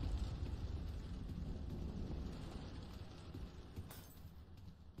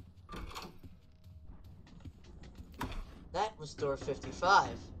 That was door 55.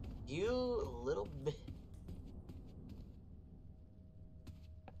 You little bit.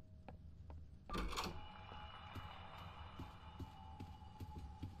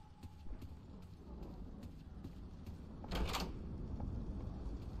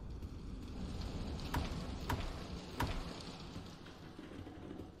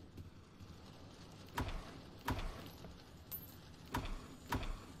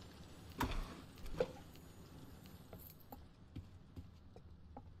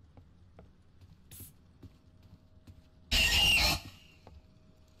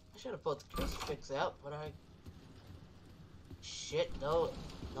 I should have put the crucifix out, but I... Shit, no.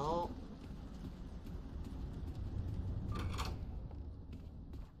 No.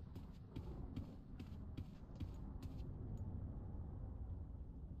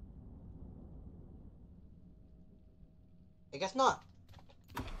 guess not.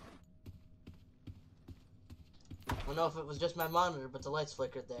 I don't know if it was just my monitor, but the lights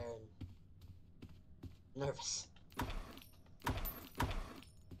flickered there and nervous.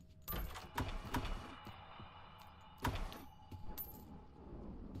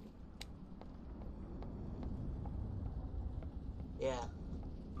 Yeah.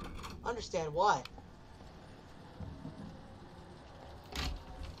 Understand why.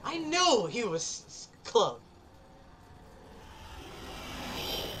 I knew he was close.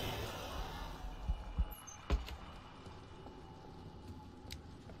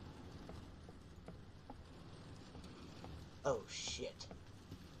 Oh shit.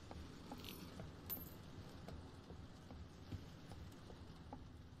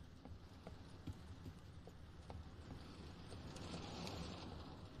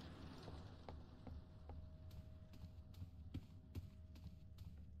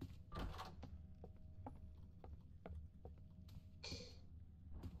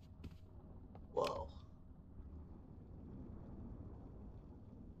 Whoa.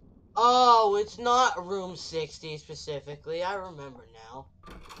 Oh, it's not room 60 specifically. I remember now.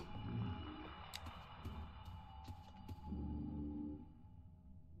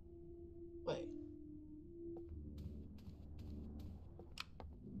 Wait.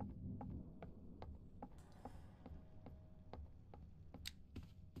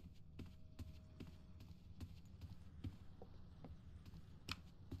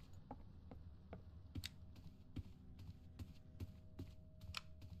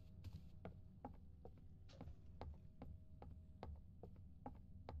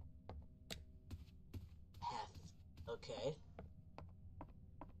 Half. Okay.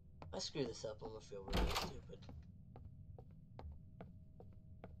 If I screw this up, I'm gonna feel really stupid.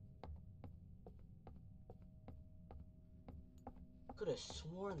 Could have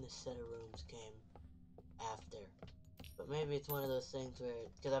sworn this set of rooms came after, but maybe it's one of those things where,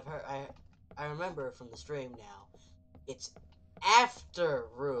 because I've heard, I remember from the stream now, it's after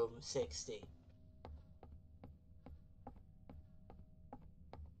room 60.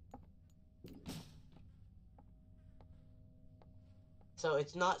 So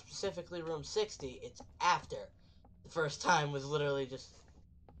it's not specifically room 60, it's after. The first time was literally just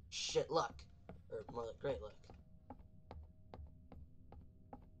shit luck, or more like great luck.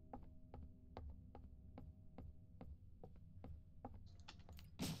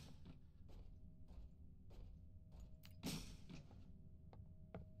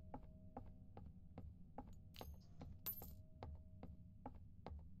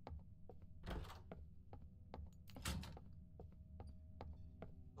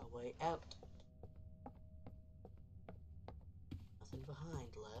 Way out. Nothing behind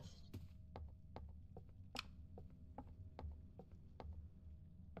left.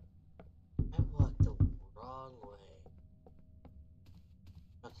 I walked the wrong way.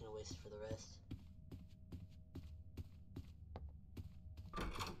 Not gonna waste it for the rest.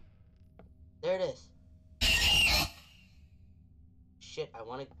 There it is. Shit, I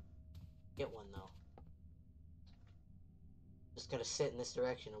wanna get one though. Just gonna sit in this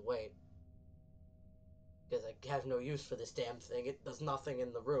direction and wait. Because I have no use for this damn thing. It does nothing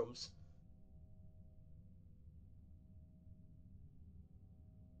in the rooms.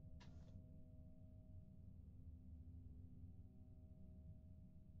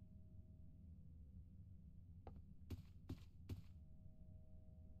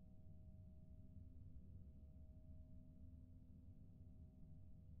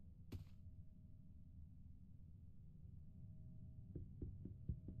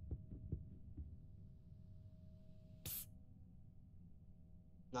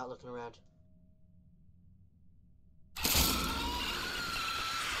 Not looking around.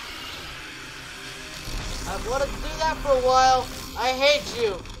 I've wanted to do that for a while. I hate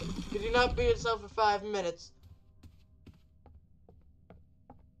you. Could you not be yourself for 5 minutes?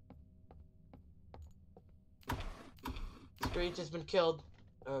 Screech has been killed.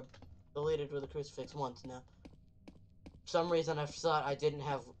 Or deleted with a crucifix once now. For some reason I thought I didn't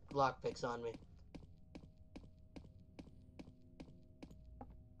have lockpicks on me.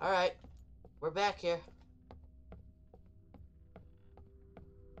 Alright. We're back here.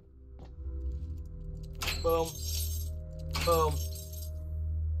 Boom. Boom.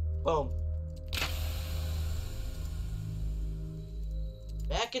 Boom.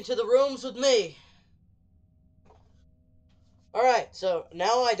 Back into the rooms with me. Alright, so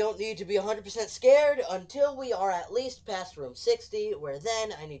now I don't need to be 100% scared until we are at least past room 60, where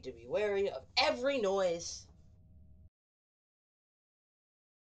then I need to be wary of every noise.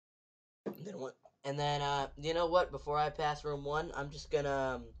 And then, you know what? Before I pass room 1, I'm just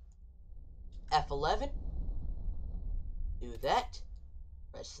gonna, F11. Do that.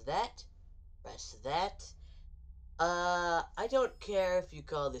 Press that. Press that. I don't care if you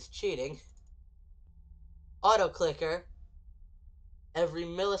call this cheating. Auto clicker. Every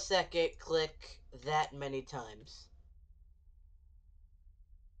millisecond, click that many times.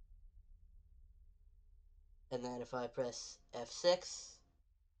 And then if I press F6,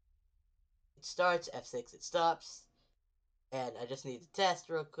 it starts, F6 it stops. And I just need to test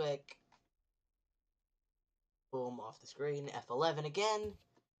real quick. Boom, off the screen. F11 again.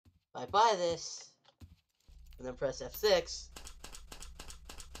 If I buy this, and then press F6,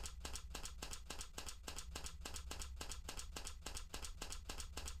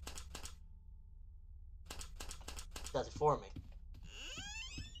 does it for me.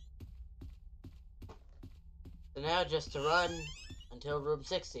 So now just to run until room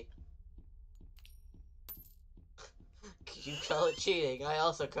 60. You call it cheating. I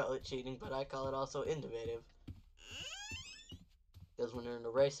also call it cheating, but I call it also innovative. Because when you're in a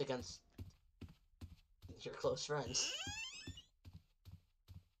race against your close friends,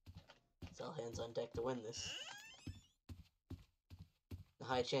 it's all hands on deck to win this. The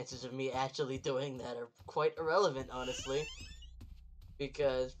high chances of me actually doing that are quite irrelevant, honestly.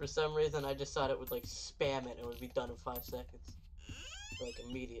 Because for some reason I just thought it would like spam it and it would be done in 5 seconds. Like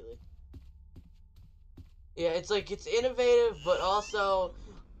immediately. Yeah, it's like, it's innovative, but also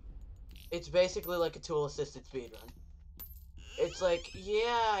it's basically like a tool-assisted speedrun. It's like,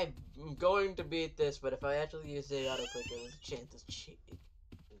 yeah, I'm going to beat this, but if I actually use the auto-clicker, there's a chance it's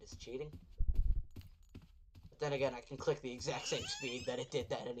cheating. But then again, I can click the exact same speed that it did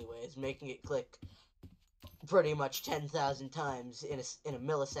that anyways, making it click pretty much 10,000 times in a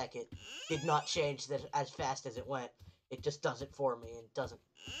millisecond. Did not change that as fast as it went. It just does it for me and doesn't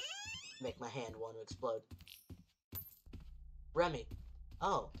make my hand want to explode. Remy.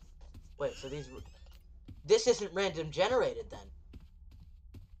 Oh. Wait, so this isn't random generated then.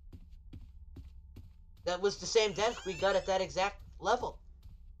 That was the same desk we got at that exact level.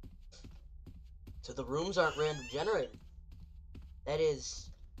 So the rooms aren't random generated. That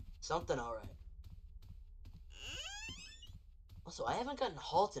is something alright. Also, I haven't gotten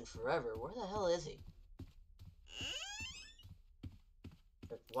Halt in forever. Where the hell is he?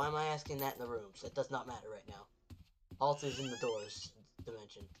 Why am I asking that in the rooms? That does not matter right now. Halt is in the doors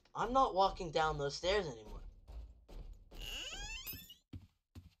dimension. I'm not walking down those stairs anymore.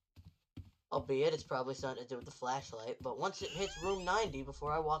 Albeit, it's probably something to do with the flashlight, but once it hits room 90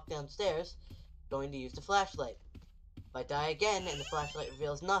 before I walk downstairs, I'm going to use the flashlight. If I die again and the flashlight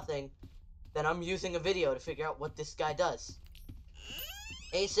reveals nothing, then I'm using a video to figure out what this guy does.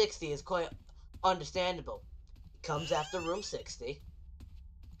 A60 is quite understandable. It comes after room 60,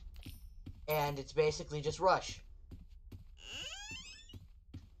 and it's basically just rush.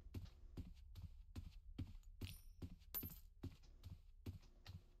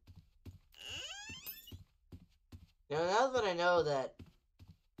 Now that I know that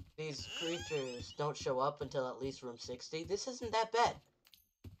these creatures don't show up until at least room 60, this isn't that bad.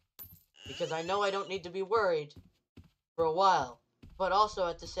 Because I know I don't need to be worried for a while. But also,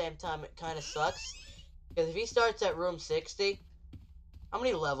 at the same time, it kind of sucks. Because if he starts at room 60, how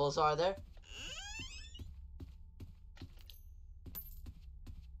many levels are there?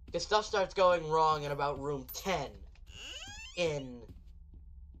 Because stuff starts going wrong in about room 10 in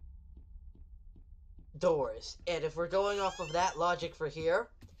doors. And if we're going off of that logic for here,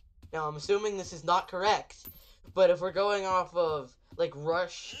 now I'm assuming this is not correct, but if we're going off of, like,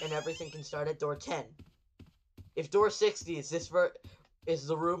 rush and everything can start at door 10, if door 60 is is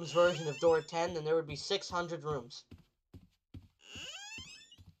the room's version of door 10, then there would be 600 rooms.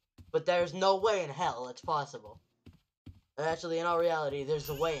 But there's no way in hell it's possible. Actually, in all reality, there's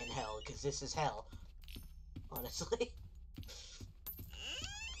a way in hell, because this is hell. Honestly.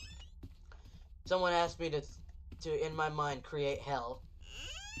 Someone asked me to, in my mind, create hell.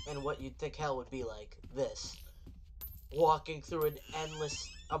 And what you'd think hell would be like. This. Walking through an endless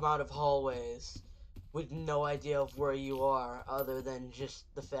amount of hallways with no idea of where you are, other than just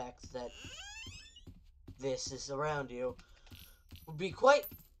the fact that this is around you. Would be quite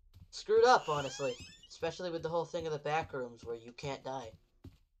screwed up, honestly. Especially with the whole thing of the back rooms where you can't die.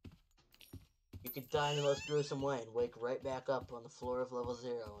 You could die in the most gruesome way and wake right back up on the floor of level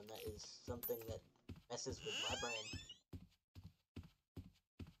 0, and that is something that messes with my brain.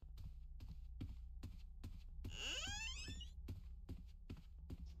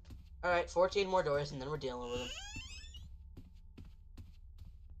 Alright, 14 more doors and then we're dealing with them.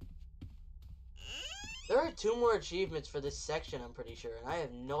 There are 2 more achievements for this section, I'm pretty sure, and I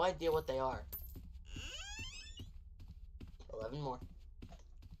have no idea what they are. 11 more.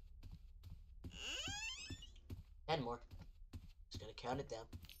 10 more. count it down.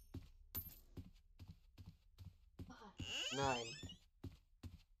 9,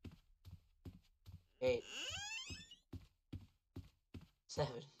 8,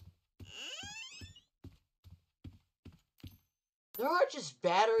 7. There are just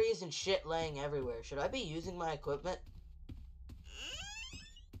batteries and shit laying everywhere. Should I be using my equipment?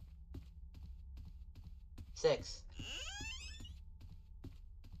 6.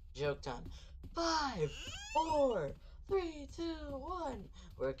 Joke time. 5, 4, 3, 2, 1.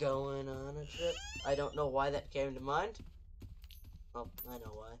 We're going on a trip. I don't know why that came to mind. Oh, I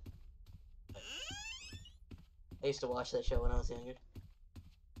know why. I used to watch that show when I was younger.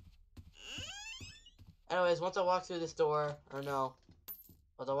 Anyways, once I walk through this door, or no,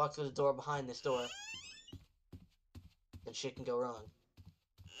 once I walk through the door behind this door, then shit can go wrong.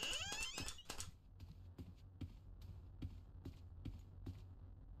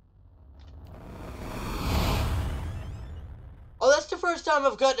 Oh, that's the first time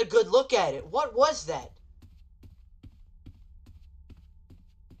I've gotten a good look at it. What was that?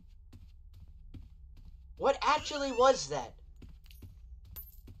 What actually was that?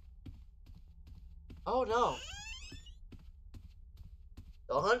 Oh no.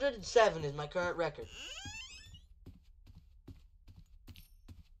 107 is my current record.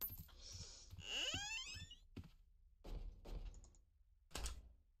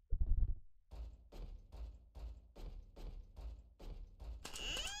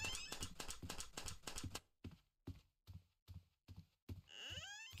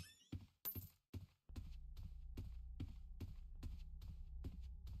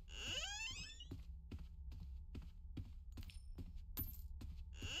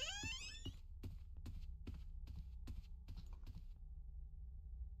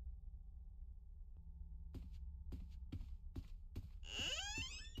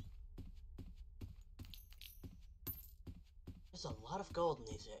 There's a lot of gold in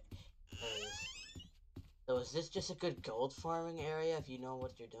these areas. So is this just a good gold farming area if you know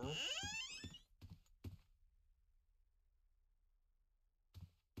what you're doing?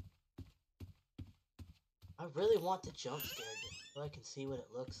 I really want the jump scare just so I can see what it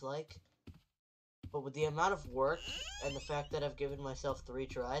looks like. But with the amount of work and the fact that I've given myself 3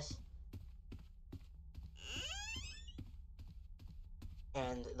 tries,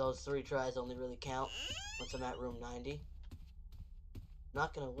 and those 3 tries only really count once I'm at room 90, I'm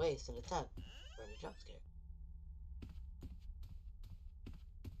not gonna waste an attempt for a jump scare.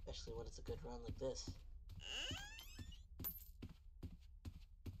 Especially when it's a good run like this.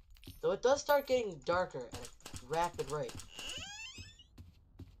 Though it does start getting darker at a rapid rate.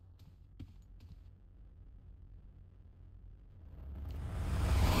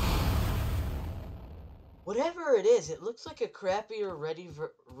 Whatever it is, it looks like a crappier,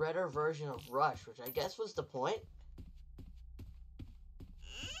 redder version of Rush, which I guess was the point.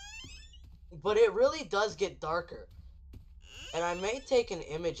 But it really does get darker. And I may take an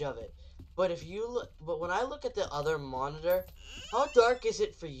image of it. But if you look, but when I look at the other monitor, how dark is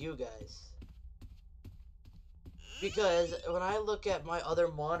it for you guys? Because when I look at my other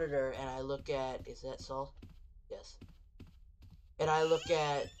monitor and I look at, is that Saul? Yes. And I look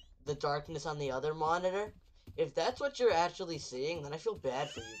at the darkness on the other monitor, if that's what you're actually seeing, then I feel bad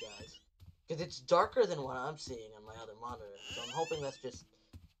for you guys. Because it's darker than what I'm seeing on my other monitor. So I'm hoping that's just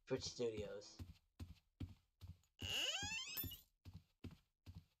Twitch Studios.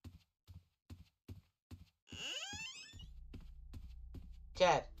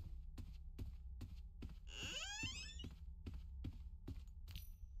 Cat.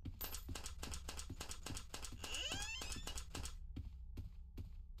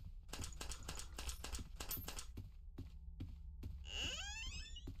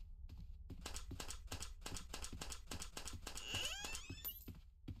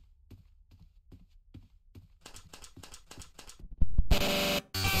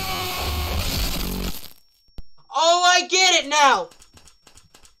 Oh, I get it now!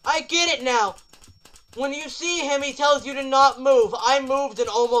 I get it now! When you see him, he tells you to not move. I moved and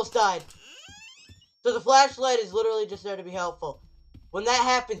almost died. So the flashlight is literally just there to be helpful. When that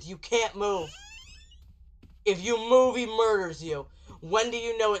happens, you can't move. If you move, he murders you. When do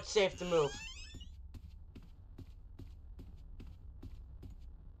you know it's safe to move?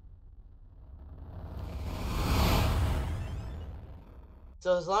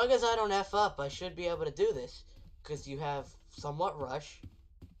 So as long as I don't F up, I should be able to do this. Because you have somewhat rush.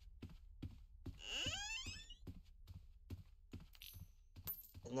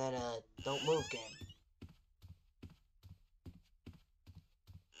 And then, don't move game.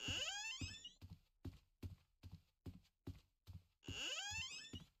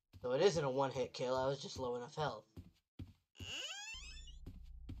 So it isn't a one-hit kill, I was just low enough health.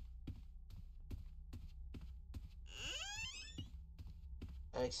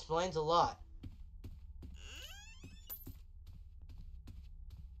 That explains a lot.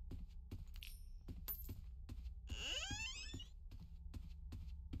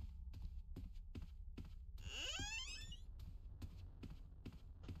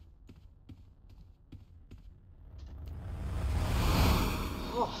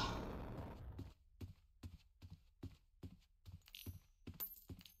 Oh.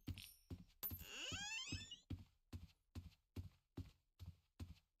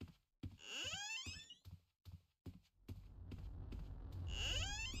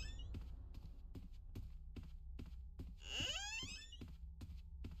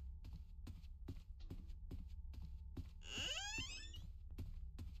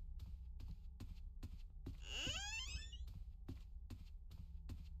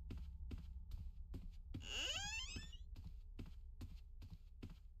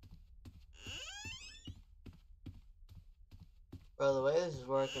 Bro, the way this is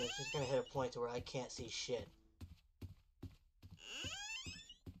working, it's just gonna hit a point to where I can't see shit.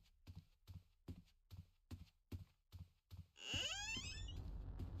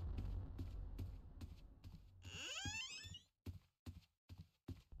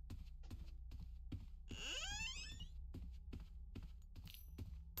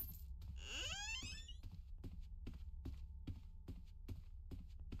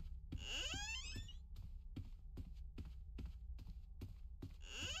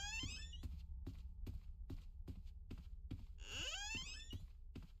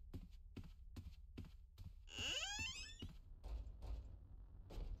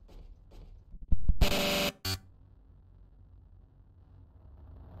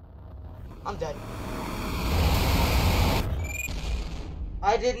 I'm dead.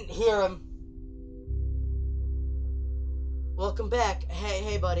 I didn't hear him. Welcome back.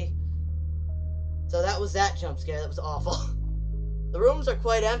 Hey, buddy. So that was that jump scare. That was awful. The rooms are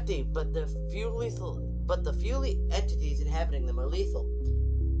quite empty, but the few entities inhabiting them are lethal.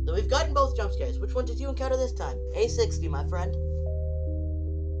 So we've gotten both jump scares. Which one did you encounter this time? A60, my friend.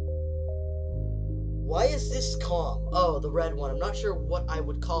 Why is this calm? Oh, the red one. I'm not sure what I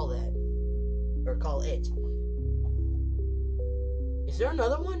would call that. Or call it. Is there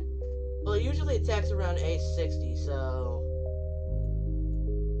another one? Well, it usually attacks around A60, so...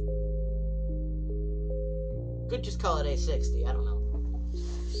 Could just call it A60, I don't know.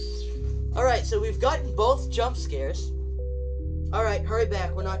 Alright, so we've gotten both jump scares. Alright, hurry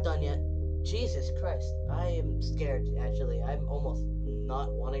back, we're not done yet. Jesus Christ, I am scared, actually. I'm almost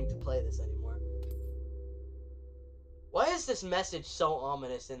not wanting to play this anymore. Why is this message so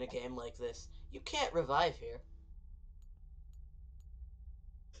ominous in a game like this? You can't revive here.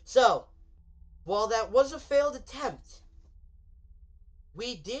 So, while that was a failed attempt,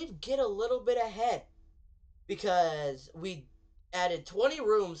 we did get a little bit ahead. Because we added 20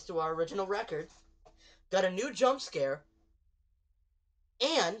 rooms to our original record, got a new jump scare,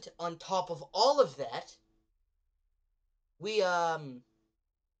 and on top of all of that, we, oh,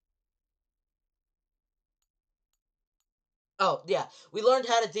 yeah, we learned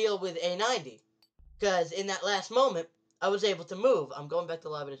how to deal with A90, because in that last moment, I was able to move. I'm going back to the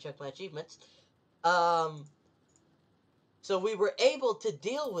lobby to check my achievements. So we were able to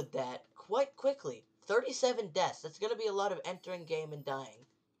deal with that quite quickly. 37 deaths. That's going to be a lot of entering game and dying.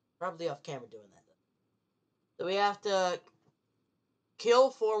 Probably off camera doing that, though. So we have to kill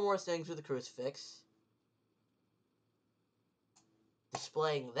 4 more things with a crucifix.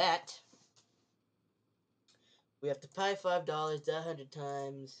 Displaying that. We have to pay $5, die 100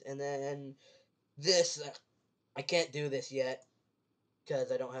 times, and then this. I can't do this yet,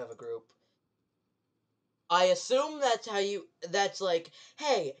 because I don't have a group. I assume that's like,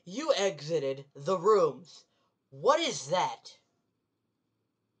 hey, you exited the rooms. What is that?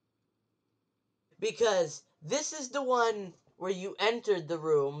 Because this is the one where you entered the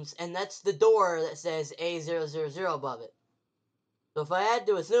rooms, and that's the door that says A000 above it. So if I had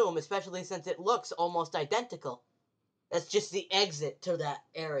to assume, especially since it looks almost identical, that's just the exit to that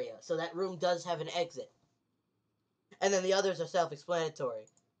area. So that room does have an exit. And then the others are self-explanatory.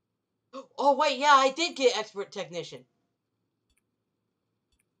 Oh, wait, yeah, I did get Expert Technician.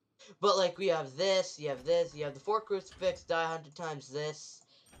 But, like, we have this, you have this, you have the 4 crucifix, die 100 times this.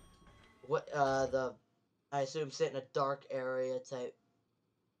 What, I assume sit in a dark area type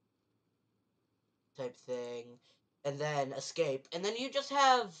thing. And then escape. And then you just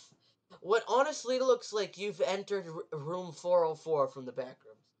have what honestly looks like you've entered room 404 from the back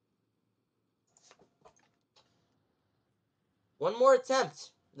rooms. One more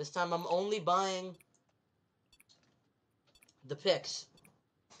attempt. This time I'm only buying the picks.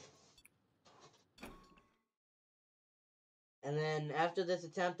 And then after this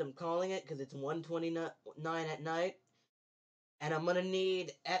attempt, I'm calling it because it's 1:29 at night. And I'm gonna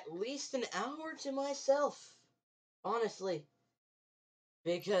need at least an hour to myself. Honestly.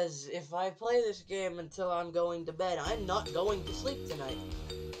 Because if I play this game until I'm going to bed, I'm not going to sleep tonight.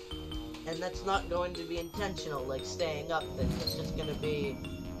 And that's not going to be intentional, like staying up thing. It's just gonna be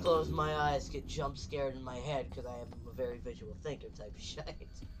close my eyes, get jump scared in my head, because I am a very visual thinker type of shit.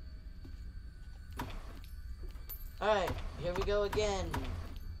 Alright, here we go again.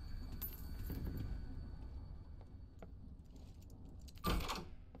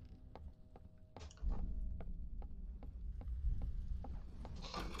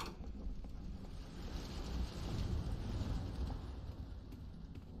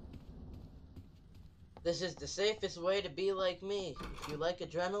 This is the safest way to be like me. If you like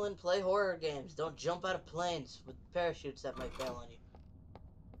adrenaline, play horror games. Don't jump out of planes with parachutes that might fail on you.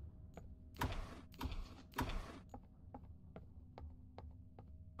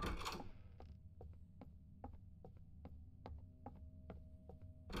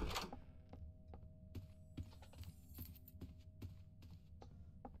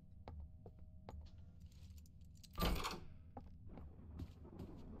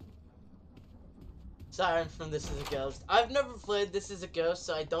 Siren from This Is a Ghost. I've never played This Is a Ghost,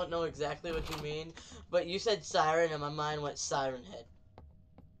 so I don't know exactly what you mean. But you said Siren, and my mind went Siren Head.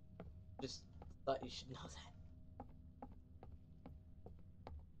 Just thought you should know that.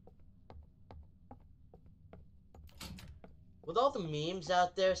 With all the memes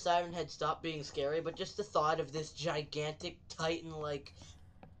out there, Siren Head stopped being scary, but just the thought of this gigantic Titan-like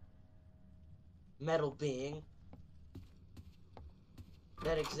metal being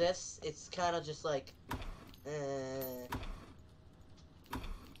that exists, it's kind of just like,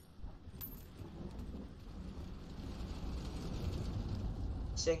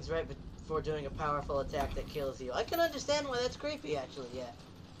 Sings right before doing a powerful attack that kills you. I can understand why that's creepy, actually, yeah.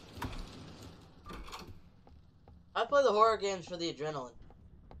 I play the horror games for the adrenaline.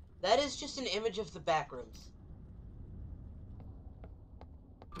 That is just an image of the backrooms.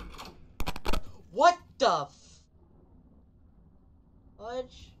 What the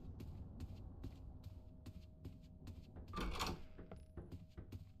fudge?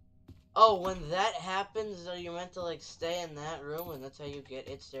 Oh, when that happens, are you meant to, like, stay in that room and that's how you get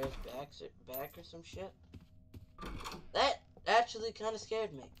it stairs back or some shit? That actually kind of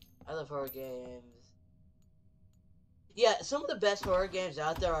scared me. I love horror games. Yeah, some of the best horror games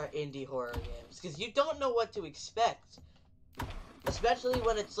out there are indie horror games, because you don't know what to expect. Especially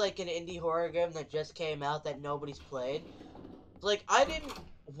when it's like an indie horror game that just came out that nobody's played. Like, I didn't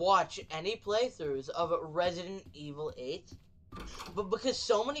watch any playthroughs of Resident Evil 8, but because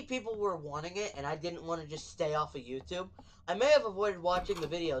so many people were wanting it and I didn't want to just stay off of YouTube, I may have avoided watching the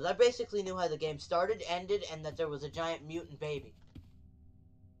videos. I basically knew how the game started, ended, and that there was a giant mutant baby.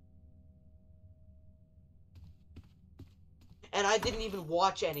 And I didn't even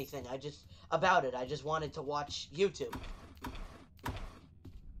watch anything about it. I just wanted to watch YouTube.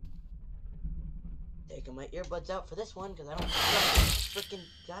 Taking my earbuds out for this one because I don't freaking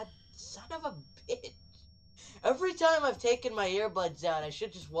god son of a bitch. Every time I've taken my earbuds out, I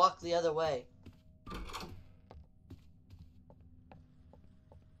should just walk the other way.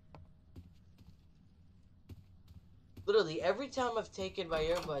 Literally, every time I've taken my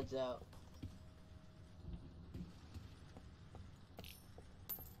earbuds out.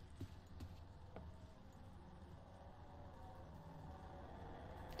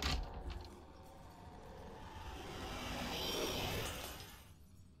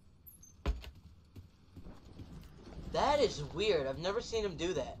 That is weird. I've never seen him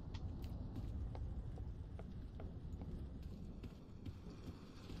do that.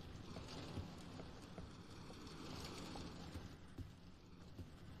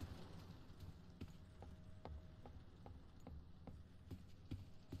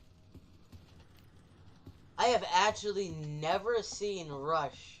 I have actually never seen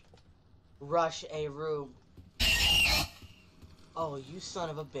rush a room. Oh, you son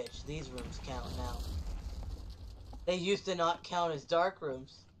of a bitch. These rooms count now. They used to not count as dark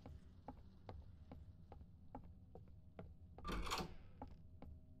rooms.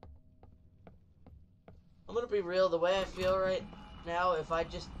 I'm gonna be real, the way I feel right now, if I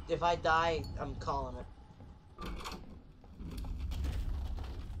die, I'm calling it.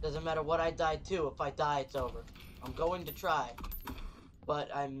 Doesn't matter what I die to, if I die, it's over. I'm going to try.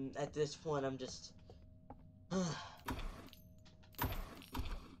 But at this point, I'm just...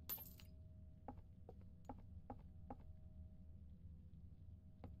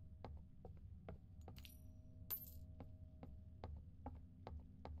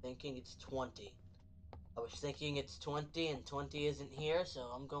 thinking it's 20. I was thinking it's 20 and 20 isn't here, so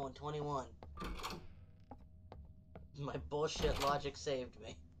I'm going 21. My bullshit logic saved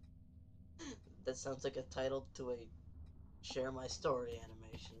me. That sounds like a title to a Share My Story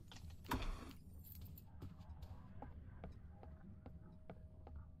animation.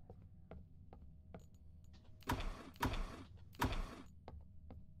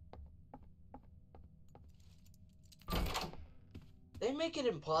 They make it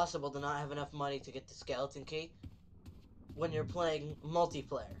impossible to not have enough money to get the skeleton key when you're playing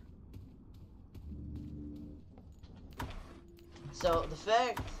multiplayer. So the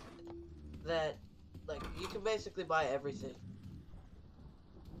fact that, like, you can basically buy everything.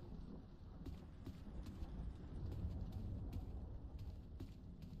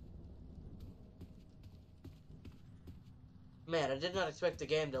 Man, I did not expect the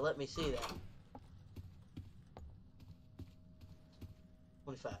game to let me see that.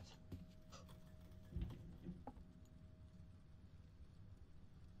 25.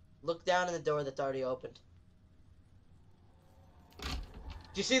 Look down in the door that's already opened.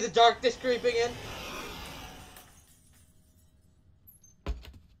 Do you see the darkness creeping in?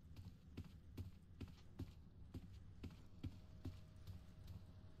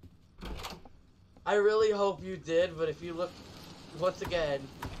 I really hope you did, but if you look, once again,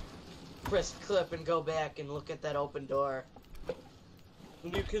 press clip and go back and look at that open door,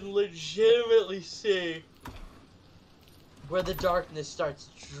 you can legitimately see where the darkness starts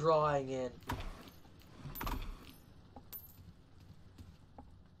drawing in.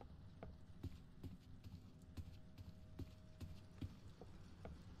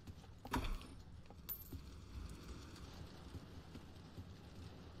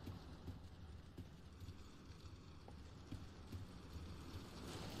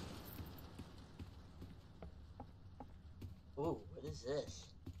 Ooh, what is this?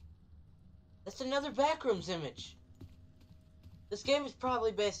 That's another Backrooms image. This game is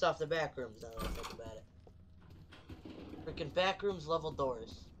probably based off the Backrooms, now that I think about it. Freaking Backrooms level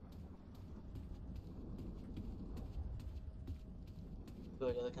doors. Ooh,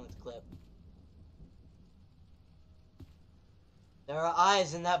 I gotta look at the clip. There are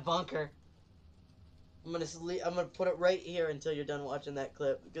eyes in that bunker. I'm gonna put it right here until you're done watching that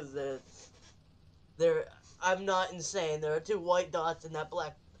clip, because I'm not insane. There are two white dots in that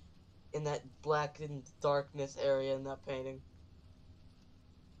black and darkness area in that painting.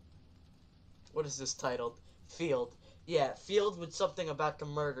 What is this titled? Field. Yeah, field with something about to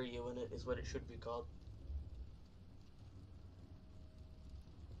murder you in it is what it should be called.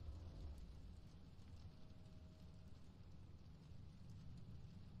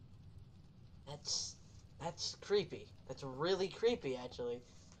 That's creepy. That's really creepy, actually.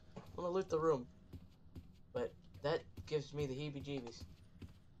 I want to loot the room, but that gives me the heebie-jeebies.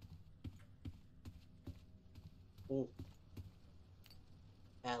 Ooh.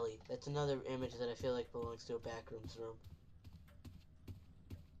 Alley. That's another image that I feel like belongs to a Backrooms room.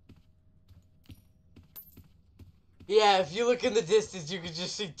 Yeah, if you look in the distance, you can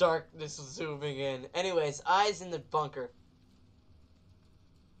just see darkness zooming in. Anyways, eyes in the bunker.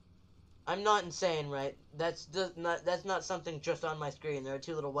 I'm not insane, right? That's not something just on my screen. There are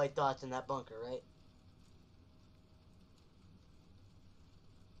two little white dots in that bunker, right?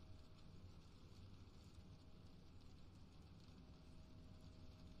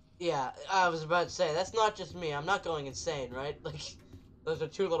 Yeah, I was about to say, that's not just me. I'm not going insane, right? Like, those are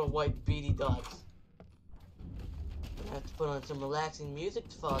two little white beady dots. I have to put on some relaxing music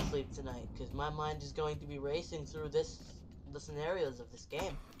to fall asleep tonight, because my mind is going to be racing through the scenarios of this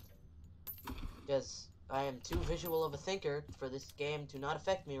game. Because I am too visual of a thinker for this game to not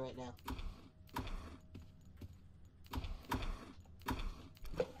affect me right now.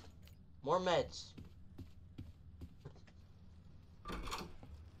 More meds.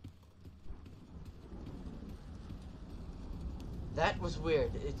 That was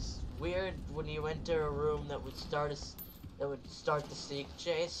weird. It's weird when you enter a room that would start the seek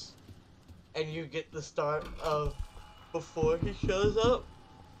chase, and you get the start of before he shows up.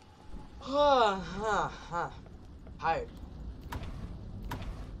 Tired.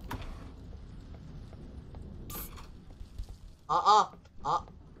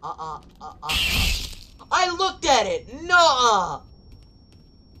 I looked at it. Nuh-uh.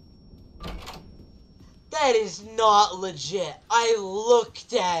 That is not legit. I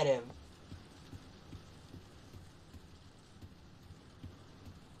looked at him.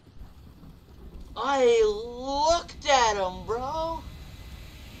 I looked at him, bro.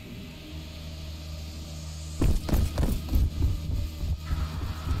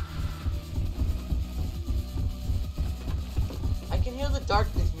 I can hear the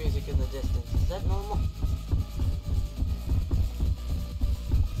darkness music in the distance. Is that normal?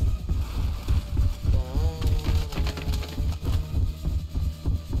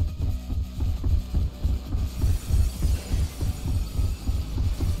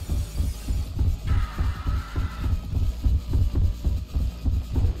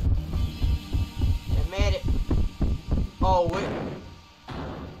 Oh wait,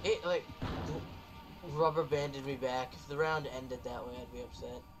 it like rubber banded me back. If the round ended that way, I'd be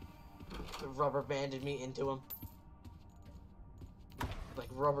upset. It rubber banded me into him. Like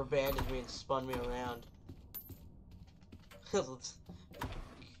rubber banded me and spun me around.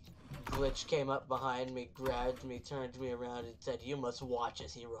 Glitch came up behind me, grabbed me, turned me around, and said, "You must watch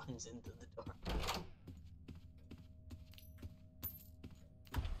as he runs into the door."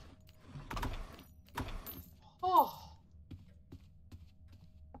 Oh.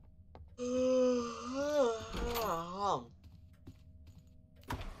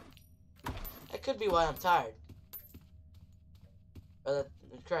 That could be why I'm tired.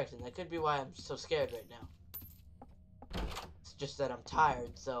 Correction, that could be why I'm so scared right now. It's just that I'm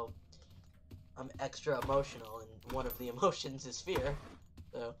tired, so I'm extra emotional, and one of the emotions is fear.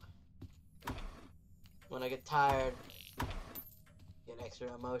 So when I get tired, I get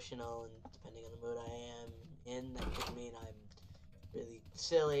extra emotional, and depending on the mood I am in, that could mean I'm really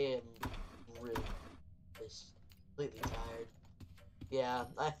silly and really just completely tired. Yeah,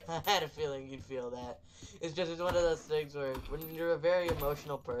 I had a feeling you'd feel that. It's one of those things where when you're a very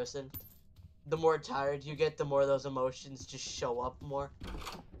emotional person, the more tired you get, the more those emotions just show up more.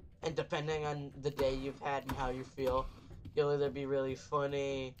 And depending on the day you've had and how you feel, you'll either be really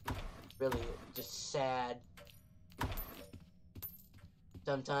funny, really just sad.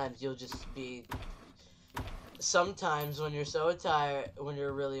 Sometimes you'll just be... Sometimes when you're so tired, when you're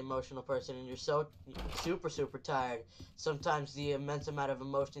a really emotional person and you're so super tired, sometimes the immense amount of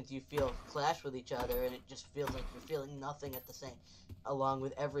emotions you feel clash with each other, and it just feels like you're feeling nothing at the same, along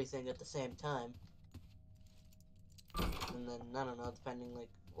with everything at the same time. And then, I don't know, depending, like,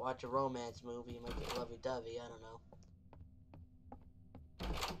 watch a romance movie, you might get lovey-dovey, I don't know.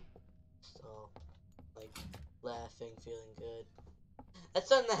 So, like, laughing, feeling good. That's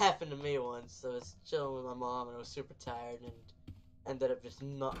something that happened to me once. I was chilling with my mom and I was super tired and ended up just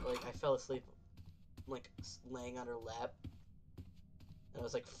not, like, I fell asleep, like, laying on her lap. And I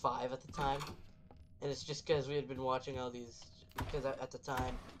was like 5 at the time. And it's just because we had been watching all these, because at the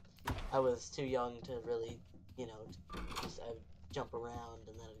time I was too young to really, you know, just I would jump around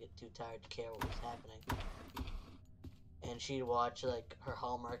and then I'd get too tired to care what was happening. And she'd watch, like, her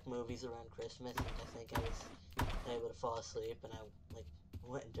Hallmark movies around Christmas, and I think I was able to fall asleep, and I, like,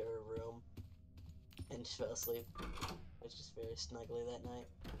 went into her room and just fell asleep. It was just very snuggly that night.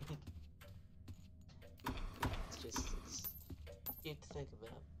 It's cute to think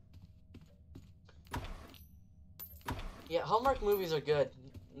about. Yeah, Hallmark movies are good.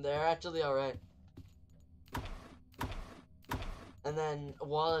 They're actually alright. And then,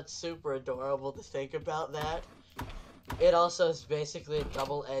 while it's super adorable to think about that, it also is basically a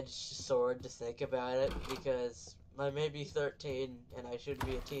double-edged sword to think about it, because I may be 13 and I should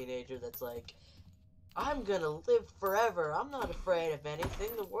be a teenager that's like, I'm gonna live forever, I'm not afraid of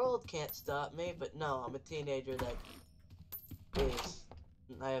anything, the world can't stop me. But no, I'm a teenager that is,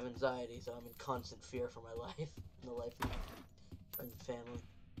 I have anxiety, so I'm in constant fear for my life and the life of my friends and family.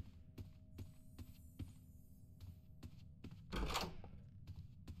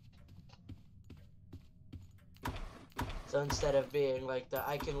 So instead of being like the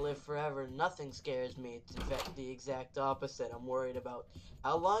I can live forever, nothing scares me, it's in fact the exact opposite. I'm worried about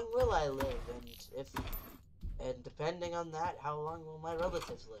how long will I live, and depending on that, how long will my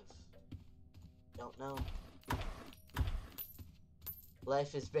relatives live? Don't know.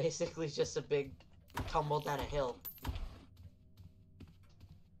 Life is basically just a big tumble down a hill.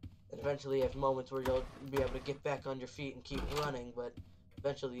 And eventually you have moments where you'll be able to get back on your feet and keep running, but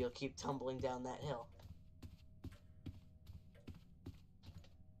eventually you'll keep tumbling down that hill.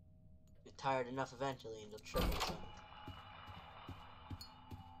 Get tired enough eventually and you'll trip or something.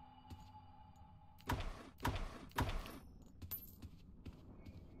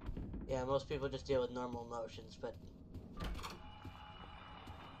 Yeah, most people just deal with normal emotions, but...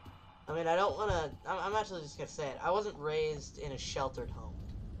 I mean, I don't want to... I'm actually just going to say it. I wasn't raised in a sheltered home.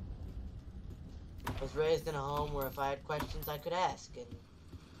 I was raised in a home where if I had questions, I could ask, and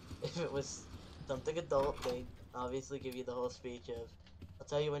if it was something adult, they'd obviously give you the whole speech of, I'll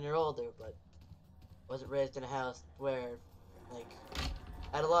tell you when you're older, but I wasn't raised in a house where, like,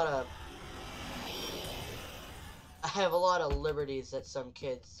 I have a lot of liberties that some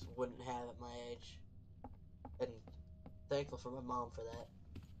kids wouldn't have at my age, and thankful for my mom for that,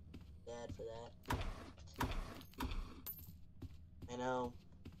 dad for that. I know,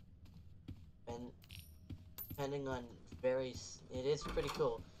 and depending on it is pretty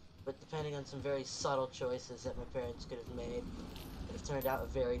cool, but depending on some very subtle choices that my parents could have made, it have turned out a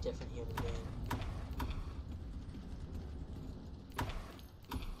very different human being.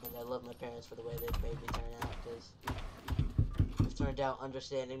 And I love my parents for the way they've made me turn out, because turned out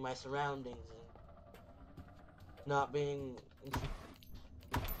understanding my surroundings and not being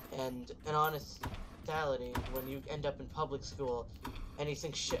and an honestality. When you end up in public school, any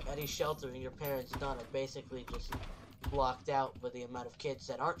sheltering your parents done are basically just blocked out with the amount of kids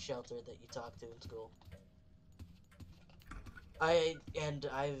that aren't sheltered that you talk to in school.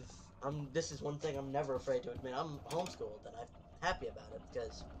 This is one thing I'm never afraid to admit. I'm homeschooled, and I'm happy about it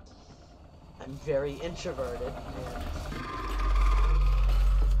because I'm very introverted, and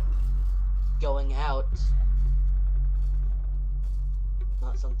going out,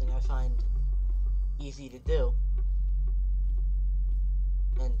 not something I find easy to do.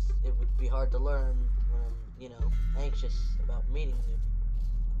 And it would be hard to learn when I'm, you know, anxious about meeting new people.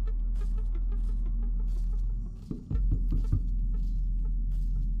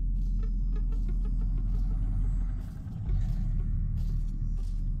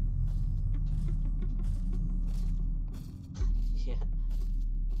 Yeah.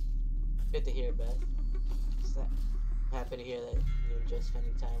 Good to hear, Beth. Happy to hear that you enjoy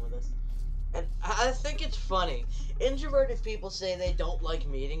spending time with us. And I think it's funny. Introverted people say they don't like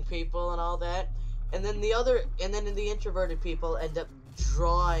meeting people and all that, and then the introverted people end up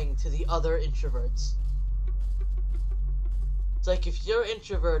drawing to the other introverts. It's like if you're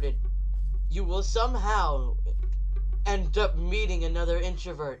introverted, you will somehow end up meeting another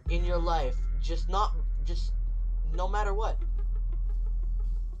introvert in your life. Just no matter what.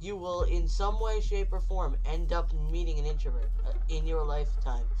 You will, in some way, shape, or form, end up meeting an introvert in your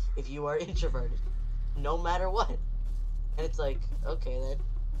lifetime if you are introverted, no matter what. And it's like, okay then,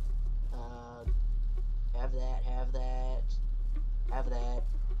 have that,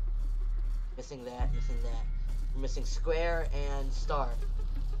 missing that. We're missing square and star.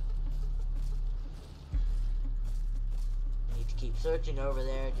 You need to keep searching over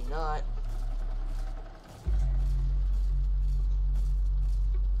there. Do not.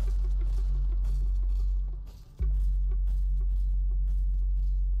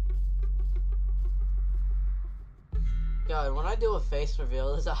 God, when I do a face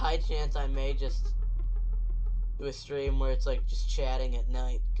reveal, there's a high chance I may just do a stream where it's like just chatting at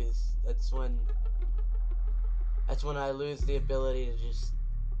night, because that's when I lose the ability to just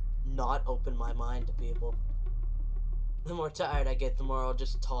not open my mind to people. The more tired I get, the more I'll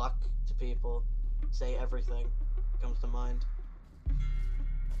just talk to people, say everything that comes to mind.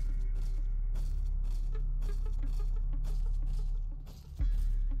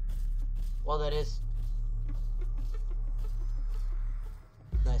 Well, that is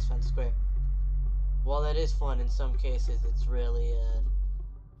nice, fun square. While that is fun in some cases, it's really,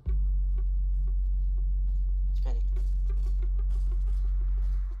 spending.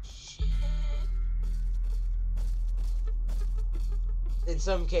 Shit. In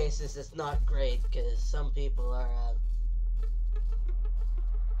some cases, it's not great, because some people are,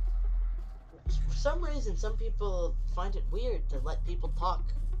 for some reason, some people find it weird to let people talk.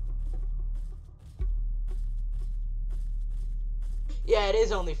 Yeah, it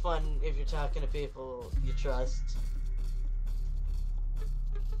is only fun if you're talking to people you trust.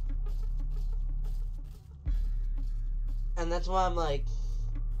 And that's why I'm like,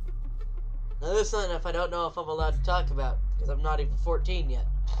 now there's something if I don't know if I'm allowed to talk about, because I'm not even 14 yet.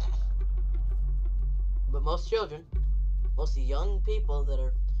 But most children, most young people that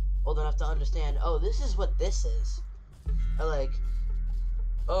are old enough to understand, oh, this is what this is, are like,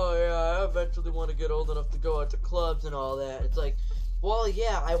 oh yeah, I eventually want to get old enough to go out to clubs and all that. It's like, well,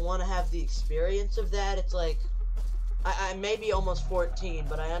 yeah, I want to have the experience of that. It's like, I may be almost 14,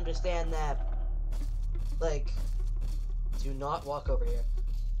 but I understand that, like, do not walk over here.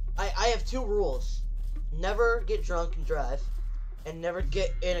 I have two rules. Never get drunk and drive, and never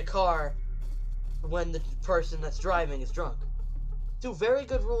get in a car when the person that's driving is drunk. Two very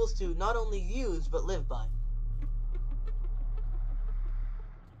good rules to not only use, but live by.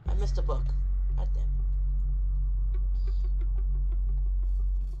 I missed a book. God damn it.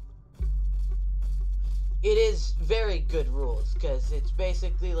 It is very good rules, because it's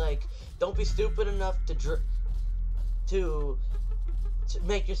basically like, don't be stupid enough to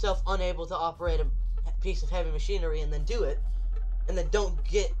make yourself unable to operate a piece of heavy machinery and then do it, and then don't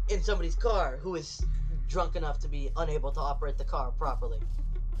get in somebody's car who is drunk enough to be unable to operate the car properly.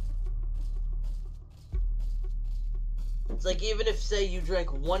 It's like, even if, say, you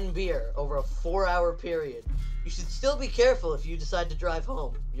drank one beer over a 4-hour period, you should still be careful if you decide to drive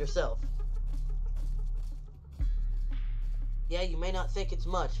home yourself. Yeah, you may not think it's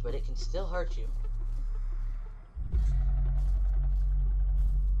much, but it can still hurt you.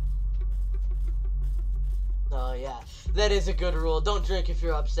 Oh yeah, that is a good rule. Don't drink if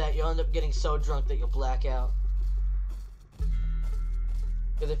you're upset. You'll end up getting so drunk that you'll black out.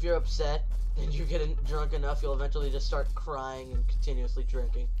 Because if you're upset and you get drunk enough, you'll eventually just start crying and continuously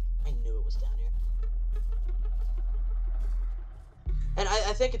drinking. I knew it was down here. And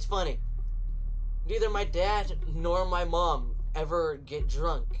I think it's funny. Neither my dad nor my mom ever get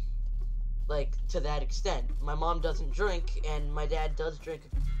drunk. Like, to that extent. My mom doesn't drink, and my dad does drink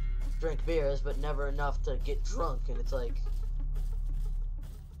beers, but never enough to get drunk. And it's like,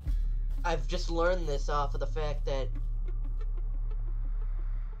 I've just learned this off of the fact that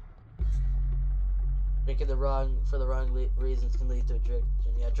drinking for the wrong reasons can lead to addiction.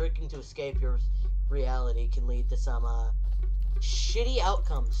 Yeah, drinking to escape your reality can lead to some shitty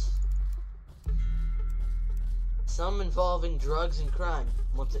outcomes. Some involving drugs and crime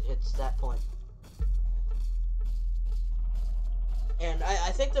once it hits that point. And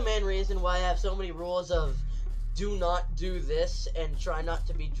I think the main reason why I have so many rules of do not do this and try not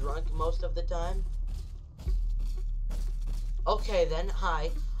to be drunk most of the time. Okay then,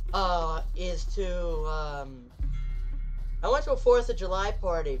 hi. Is to, I went to a 4th of July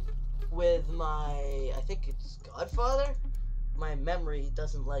party with my, I think it's godfather? My memory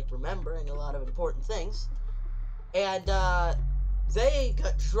doesn't like remembering a lot of important things. And, they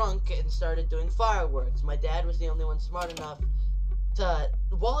got drunk and started doing fireworks. My dad was the only one smart enough to,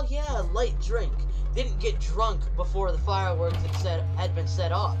 well, yeah, light drink. Didn't get drunk before the fireworks had been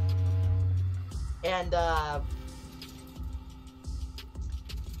set off. And,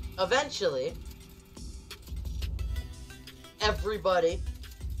 eventually, everybody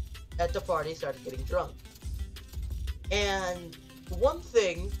at the party started getting drunk. And one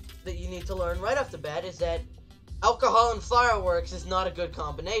thing that you need to learn right off the bat is that alcohol and fireworks is not a good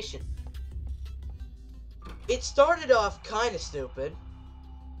combination. It started off kind of stupid,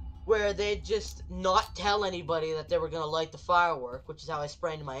 where they'd just not tell anybody that they were going to light the firework, which is how I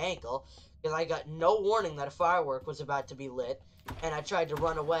sprained my ankle, because I got no warning that a firework was about to be lit, and I tried to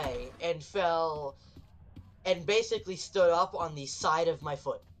run away, and fell, and basically stood up on the side of my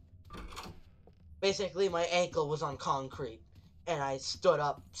foot. Basically, my ankle was on concrete, and I stood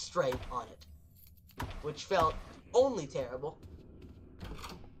up straight on it, which felt only terrible.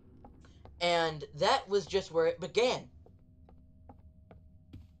 And that was just where it began.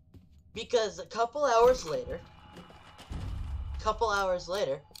 Because a couple hours later,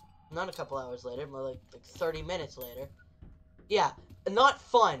 not a couple hours later, more like 30 minutes later, yeah, not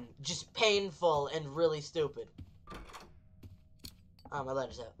fun, just painful and really stupid. Oh, my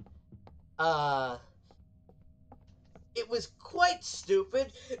letter's out. It was quite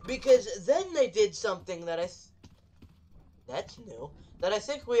stupid, because then they did something that that's new, that I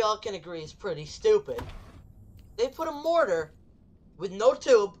think we all can agree is pretty stupid. They put a mortar with no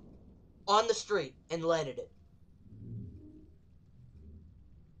tube on the street and lighted it.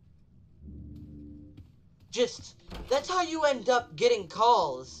 Just, that's how you end up getting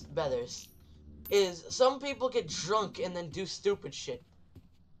calls, Beathers. Is some people get drunk and then do stupid shit.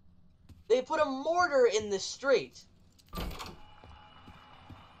 They put a mortar in the street.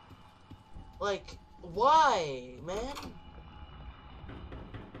 Like, why, man?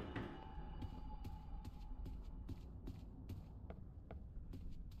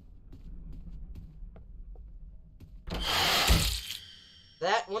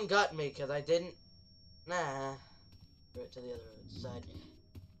 That one got me, because I didn't... Nah. Right to the other side.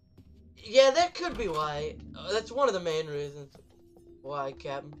 Yeah, that could be why. That's one of the main reasons why,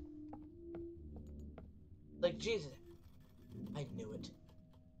 Captain. Like, Jesus. I knew it.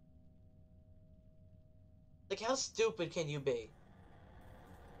 Like, how stupid can you be?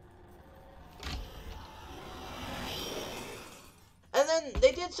 And then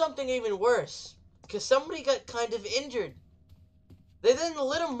they did something even worse. Because somebody got kind of injured. They then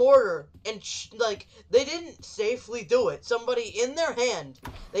lit a mortar and, they didn't safely do it. Somebody, in their hand,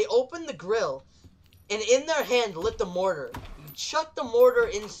 they opened the grill, and in their hand lit the mortar. Chucked the mortar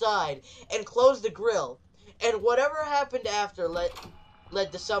inside, and closed the grill. And whatever happened after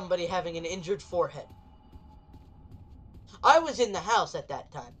led to somebody having an injured forehead. I was in the house at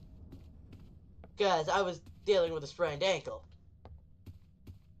that time. Because I was dealing with a sprained ankle.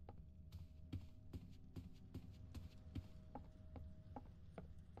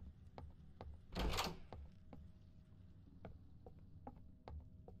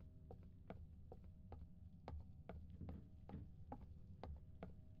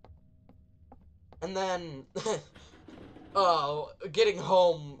 And then, oh, getting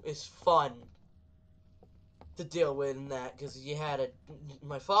home is fun to deal with in that, because you had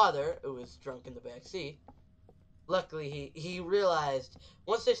my father, who was drunk in the back seat. Luckily, he realized,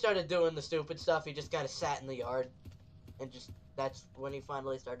 once they started doing the stupid stuff, he just kind of sat in the yard, and that's when he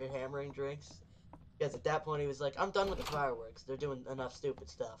finally started hammering drinks. Because at that point he was like, I'm done with the fireworks. They're doing enough stupid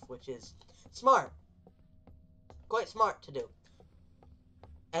stuff, which is smart. Quite smart to do.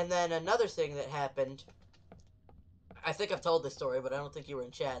 And then another thing that happened, I think I've told this story, but I don't think you were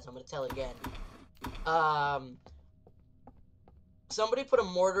in chat, so I'm going to tell it again. Somebody put a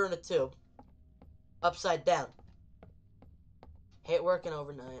mortar in a tube, upside down. Hate working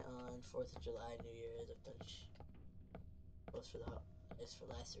overnight on 4th of July, New Year's. I've done most for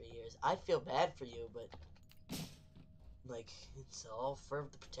the last 3 years. I feel bad for you, but like, it's all for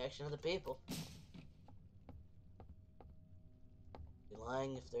the protection of the people. You're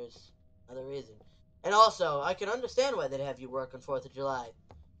lying if there's another reason. And also, I can understand why they'd have you work on 4th of July.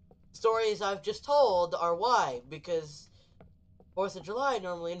 Stories I've just told are why, because 4th of July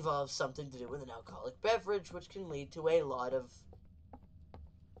normally involves something to do with an alcoholic beverage, which can lead to a lot of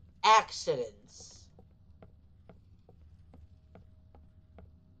accidents.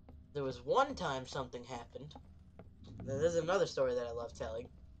 There was one time something happened. There's another story that I love telling.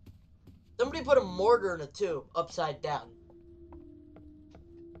 Somebody put a mortar in a tube upside down.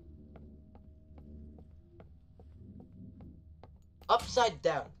 Upside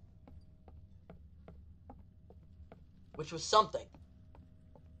down. Which was something.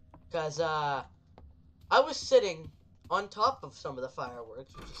 Because, I was sitting on top of some of the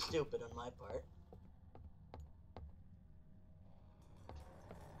fireworks, which is stupid on my part.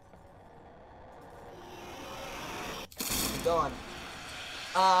 Gone.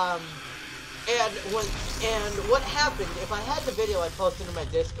 And what happened, if I had the video, I'd post it in my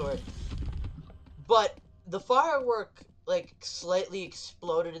Discord. But the firework, like, slightly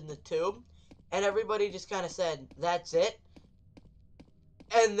exploded in the tube, and everybody just kind of said, that's it.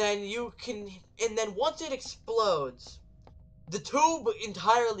 And then once it explodes, the tube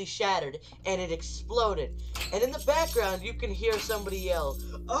entirely shattered, and it exploded. And in the background, you can hear somebody yell,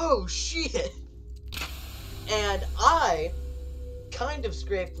 "Oh, shit!" And I kind of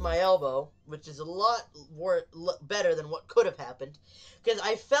scraped my elbow, which is a lot better than what could have happened, because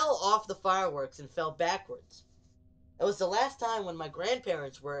I fell off the fireworks and fell backwards. It was the last time when my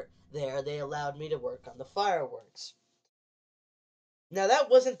grandparents were there, they allowed me to work on the fireworks. Now, that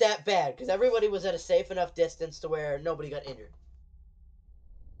wasn't that bad, because everybody was at a safe enough distance to where nobody got injured.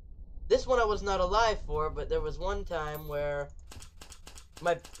 This one I was not alive for, but there was one time where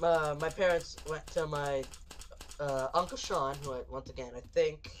my parents went to my Uncle Sean, who, once again, I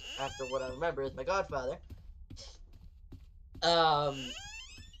think, after what I remember, is my godfather. One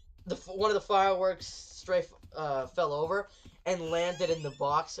of the fireworks fell over and landed in the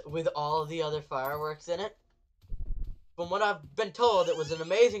box with all the other fireworks in it. From what I've been told, it was an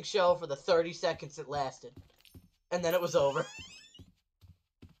amazing show for the 30 seconds it lasted. And then it was over.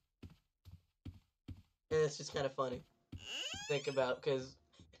 And it's just kind of funny to think about, because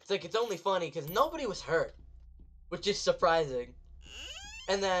it's only funny because nobody was hurt, which is surprising.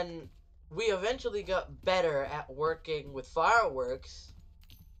 And then we eventually got better at working with fireworks,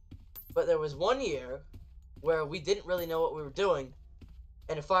 but there was one year where we didn't really know what we were doing,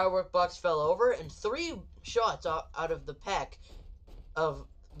 and a firework box fell over, and 3 shots out of the pack out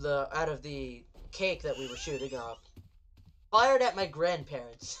of the cake that we were shooting off fired at my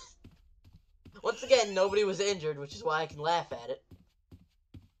grandparents. Once again, nobody was injured, which is why I can laugh at it.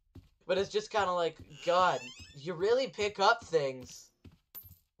 But it's just kind of like, God, you really pick up things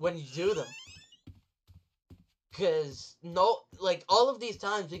when you do them. Because, all of these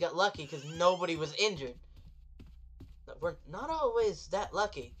times we got lucky because nobody was injured. We're not always that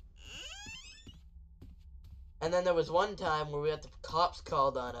lucky. And then there was one time where we had the cops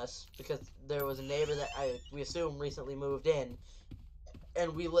called on us because there was a neighbor that we assume recently moved in.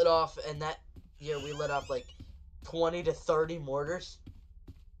 And we lit off, and that year we lit off like 20 to 30 mortars.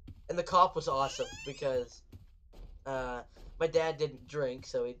 And the cop was awesome because my dad didn't drink,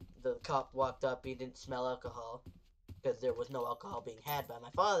 so the cop walked up, he didn't smell alcohol because there was no alcohol being had by my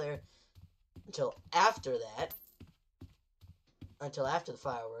father until after that. Until after the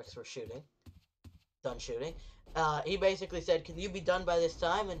fireworks were done shooting. He basically said, can you be done by this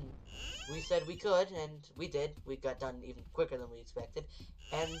time? And we said we could, and we did. We got done even quicker than we expected.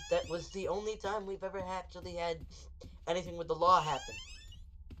 And that was the only time we've ever actually had anything with the law happen.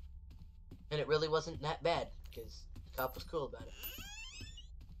 And it really wasn't that bad, because the cop was cool about it.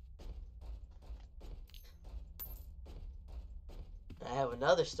 I have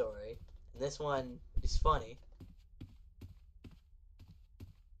another story, and this one is funny.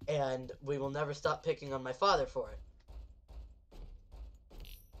 And we will never stop picking on my father for it.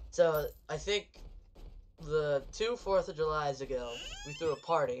 So, I think the 2 4th of Julys ago, we threw a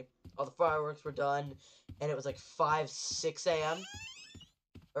party. All the fireworks were done, and it was like 5, 6 a.m.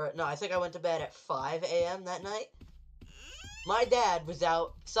 or no, I think I went to bed at 5 a.m. that night. My dad was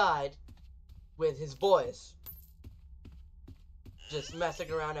outside with his boys, just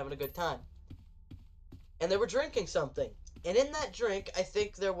messing around, having a good time. And they were drinking something. And in that drink, I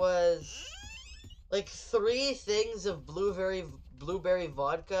think there was like 3 things of blueberry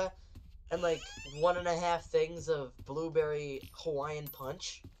vodka and like 1.5 things of blueberry Hawaiian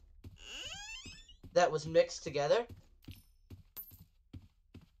punch that was mixed together.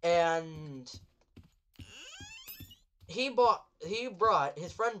 And his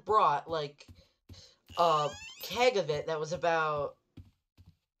friend brought like a keg of it that was about,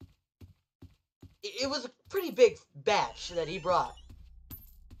 it was a pretty big batch that he brought.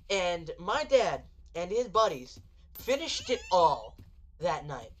 And my dad and his buddies finished it all that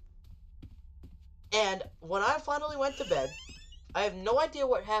night. And when I finally went to bed, I have no idea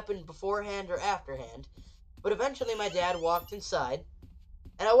what happened beforehand or afterhand, but eventually my dad walked inside,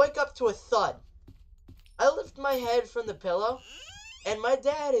 and I wake up to a thud. I lift my head from the pillow, and my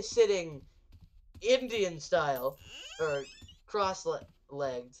dad is sitting Indian style, or cross-legged,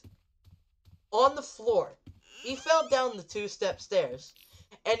 on the floor. He fell down the 2-step stairs,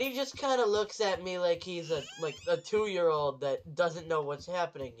 and he just kind of looks at me like he's a 2-year-old that doesn't know what's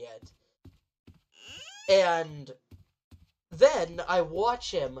happening yet. And then I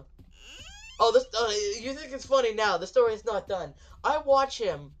watch him. Oh, this. You think it's funny now? The story is not done. I watch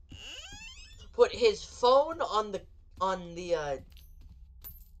him put his phone on the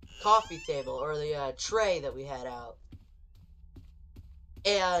coffee table, or the tray that we had out,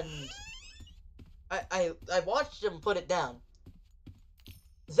 and I watched him put it down.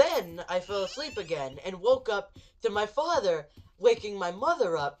 Then I fell asleep again and woke up to my father waking my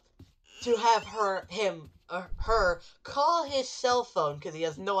mother up to have her call his cell phone because he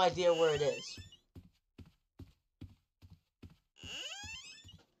has no idea where it is.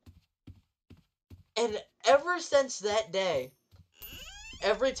 And ever since that day,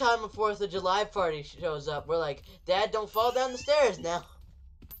 every time a 4th of July party shows up, we're like, Dad, don't fall down the stairs now.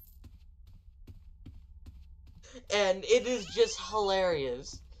 And it is just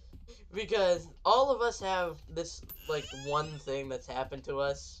hilarious. Because all of us have this, like, one thing that's happened to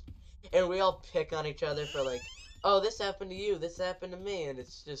us. And we all pick on each other for, like, oh, this happened to you, this happened to me. And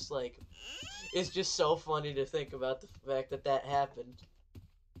it's just, like, it's just so funny to think about the fact that that happened.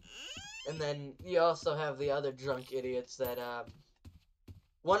 And then you also have the other drunk idiots that,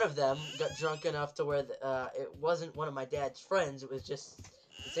 one of them got drunk enough to where it wasn't one of my dad's friends. It was just,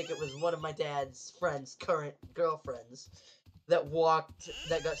 I think it was one of my dad's friends' current girlfriends that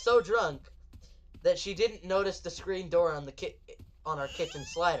got so drunk that she didn't notice the screen door on our kitchen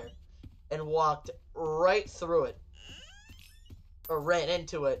slider and walked right through it, or ran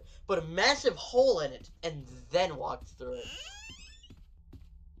into it, put a massive hole in it, and then walked through it.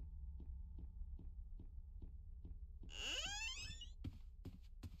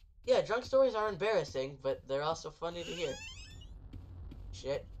 Yeah, drunk stories are embarrassing, but they're also funny to hear.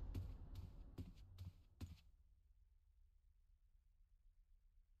 Shit.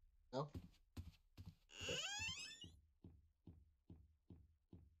 No?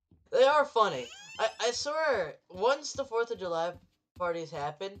 They are funny. I swear, once the 4th of July parties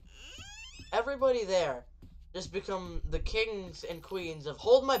happen, everybody there just become the kings and queens of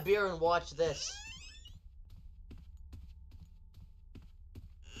hold my beer and watch this.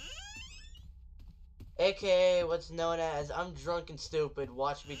 AKA what's known as, I'm drunk and stupid,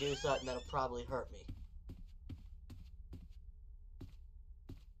 watch me do something that'll probably hurt me.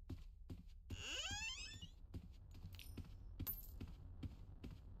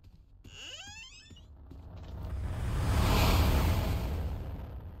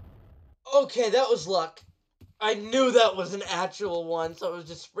 Okay, that was luck. I knew that was an actual one, so I was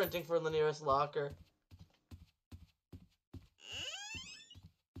just sprinting for the nearest locker.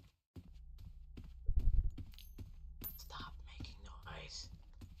 Stop making noise.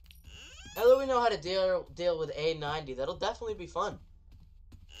 Now that we know how to deal with A90, that'll definitely be fun.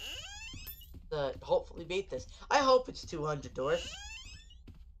 To hopefully beat this. I hope it's 200 doors.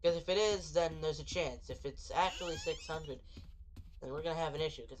 Because if it is, then there's a chance. If it's actually 600, then we're gonna have an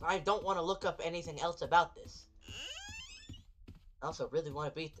issue. Because I don't want to look up anything else about this. I also really want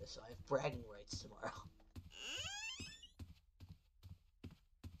to beat this, so I have bragging rights tomorrow.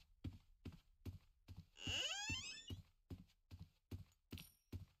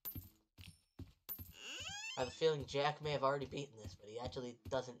 I have a feeling Jack may have already beaten this, but he actually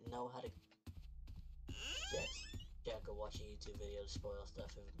doesn't know how to... Jack will watch a YouTube video to spoil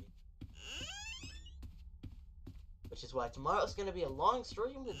stuff of me. Which is why tomorrow's gonna be a long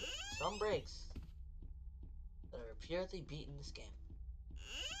stream with some breaks that are purely beating this game.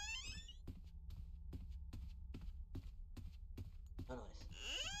 Oh, nice.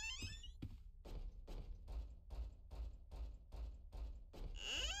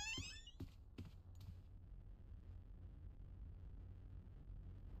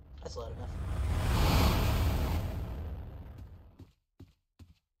 That's loud enough.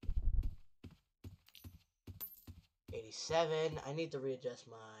 $87. I need to readjust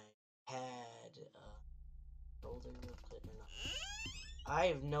my pad. Shoulder real quick or not. I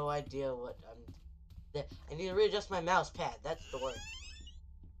have no idea what I'm. I need to readjust my mouse pad. That's the word.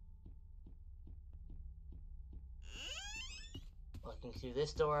 Walking through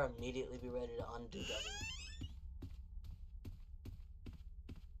this door, immediately be ready to undo W.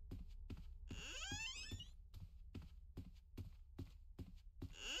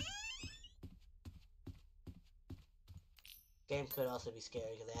 Game could also be scary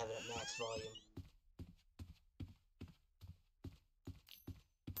because I have it at max volume.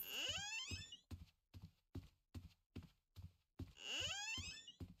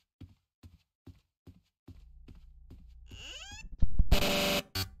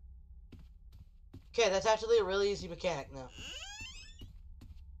 Okay, that's actually a really easy mechanic now.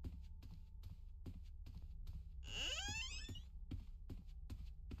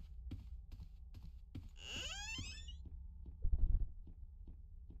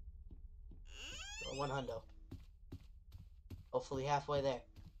 One hundo. Hopefully halfway there.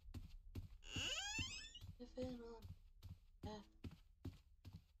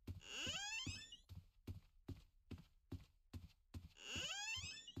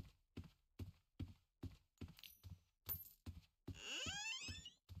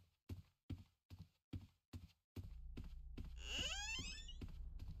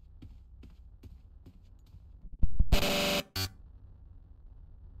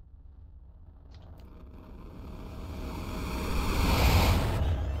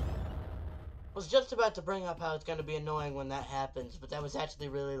 I was just about to bring up how it's going to be annoying when that happens, but that was actually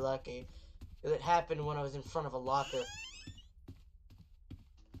really lucky. It happened when I was in front of a locker.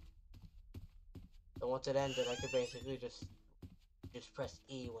 So once it ended, I could basically just press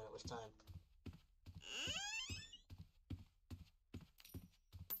E when it was time.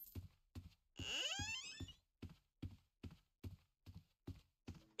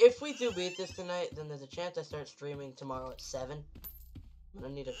 If we do beat this tonight, then there's a chance I start streaming tomorrow at 7. I'm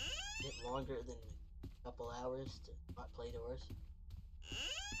gonna need a bit longer than a couple hours to not play doors.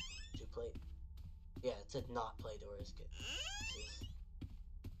 To play. Yeah, it said not play doors.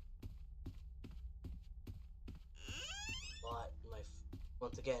 But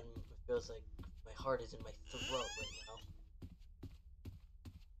once again, it feels like my heart is in my throat right now.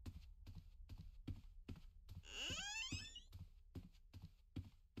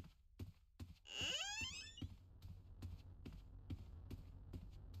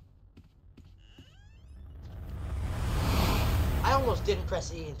 I almost didn't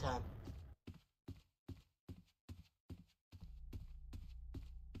press E in time.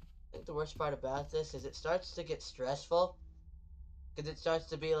 I think the worst part about this is it starts to get stressful. Because it starts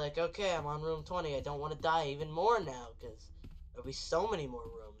to be like, okay, I'm on room 20. I don't want to die even more now. Because there'll be so many more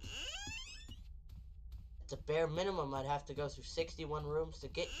rooms. At the bare minimum, I'd have to go through 61 rooms to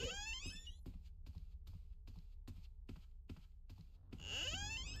get here.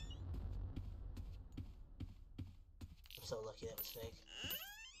 I'm so lucky that was fake.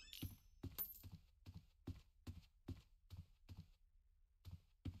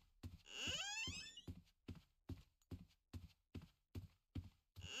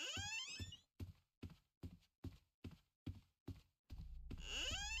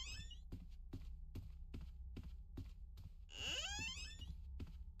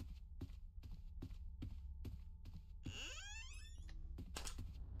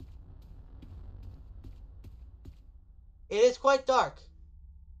 It is quite dark.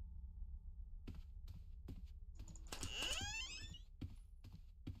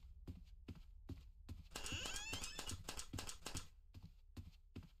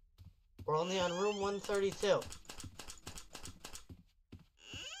 We're only on room 132.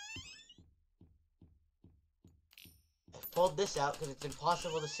 I've pulled this out because it's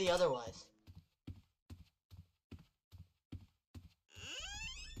impossible to see otherwise.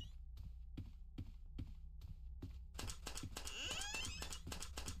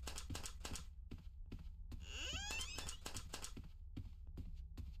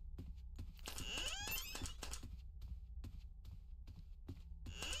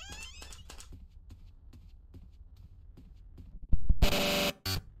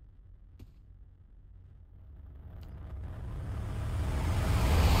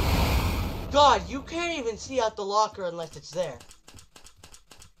 God, you can't even see out the locker unless it's there.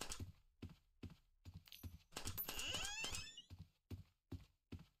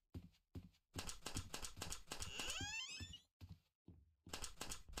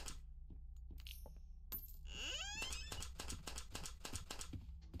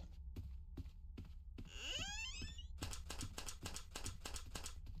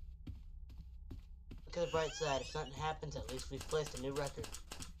 at the bright side. If something happens, at least we've placed a new record.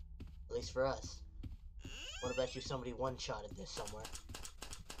 At least for us. What about you? Somebody one-shotted this somewhere.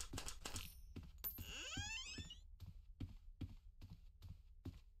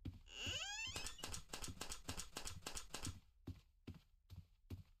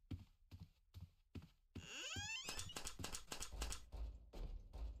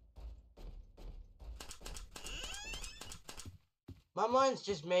 My mind's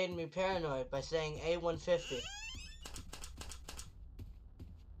just made me paranoid by saying A150.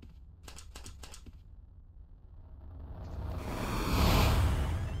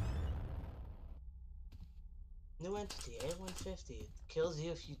 New entity, A150. It kills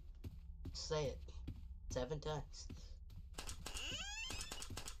you if you say it 7 times.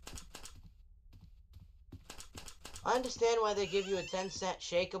 I understand why they give you a 10-cent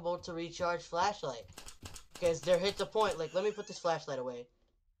shakeable to recharge flashlight. Because there hits a point, like, let me put this flashlight away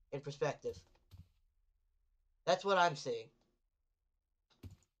in perspective. That's what I'm seeing.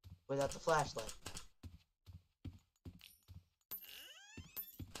 Without the flashlight.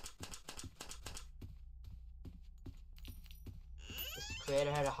 This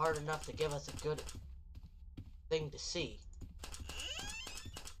creator had it hard enough to give us a good thing to see.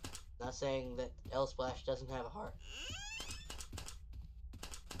 Not saying that L-Splash doesn't have a heart.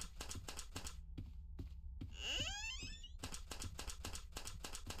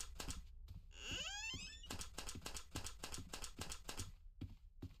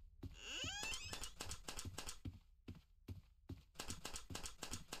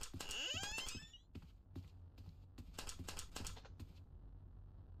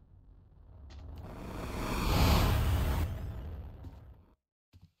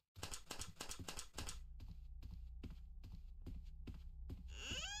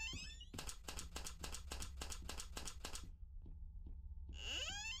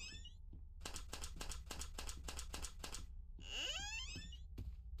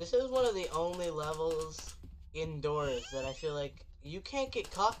 This is one of the only levels indoors that I feel like you can't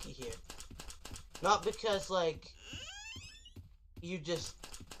get cocky here. Not because, like, you just,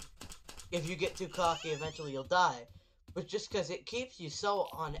 if you get too cocky, eventually you'll die. But just because it keeps you so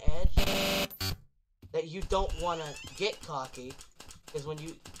on edge that you don't want to get cocky,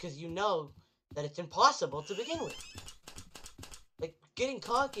 because you know that it's impossible to begin with. Like, getting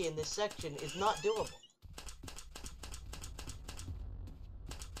cocky in this section is not doable.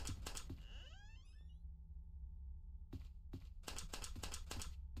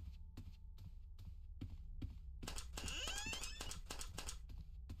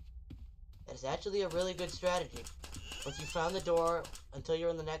 It's actually a really good strategy. Once you found the door, until you're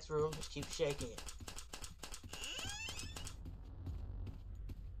in the next room, just keep shaking it.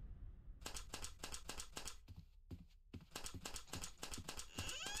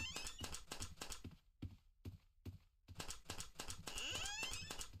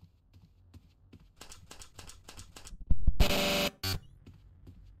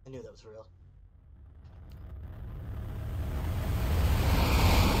 I knew that was real.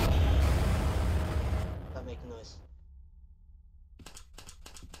 Make noise.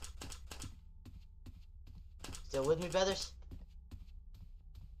 Still with me, Beathers?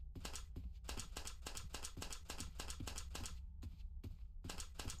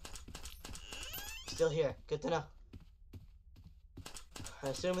 Still here. Good to know. I'm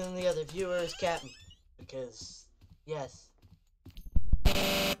assuming the other viewer is Captain. Because, yes.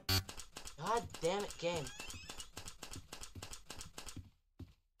 God damn it, game.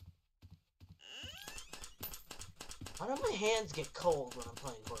 Why do my hands get cold when I'm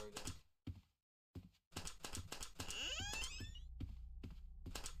playing horror games?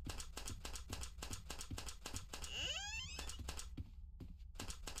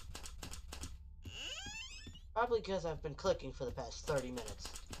 Probably because I've been clicking for the past 30 minutes.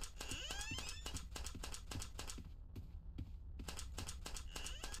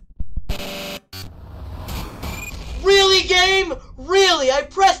 Really, game? Really? I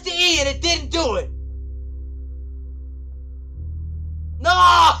pressed the E and it didn't do it! No!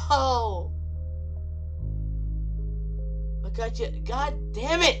 I got you. God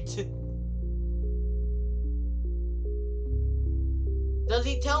damn it! Does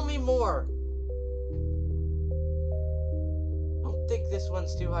he tell me more? I don't think this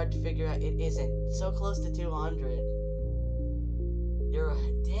one's too hard to figure out. It isn't. So close to 200. You're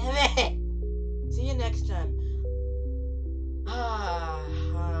right. Damn it! See you next time.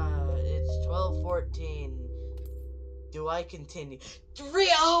 It's 12:14. Do I continue?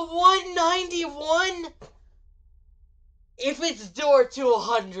 191? If it's door to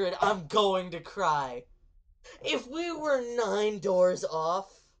 100, I'm going to cry. If we were 9 doors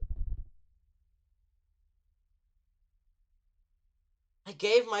off, I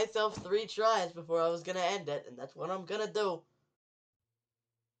gave myself 3 tries before I was gonna end it, and that's what I'm gonna do.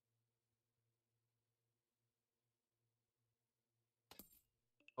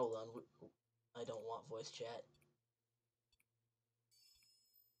 Hold on, I don't want voice chat.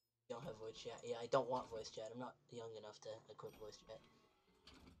 You don't have voice chat. Yeah, I don't want voice chat. I'm not young enough to equip voice chat.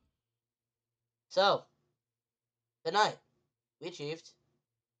 So, tonight, we achieved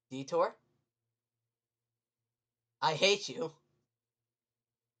Detour. I hate you.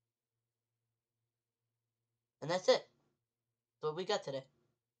 And that's it. That's what we got today.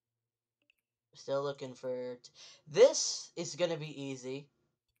 We're still looking for... This is gonna be easy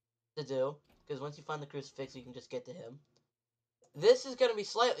to do, because once you find the crucifix, you can just get to him. This is gonna be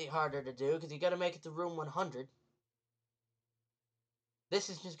slightly harder to do, because you gotta make it to room 100. This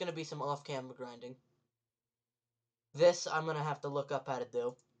is just gonna be some off-camera grinding. This, I'm gonna have to look up how to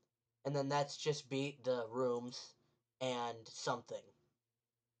do. And then that's just beat the rooms and something.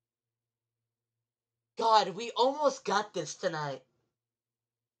 God, we almost got this tonight.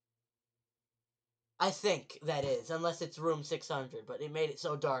 I think that is, unless it's room 600, but it made it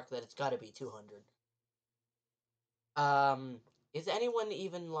so dark that it's gotta be 200. Is anyone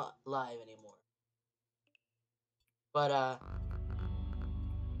even live anymore? But, I'm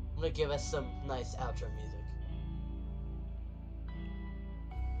gonna give us some nice outro music.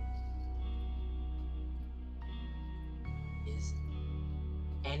 Is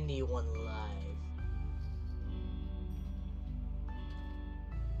anyone live?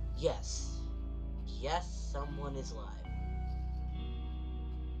 Yes. Yes, someone is live.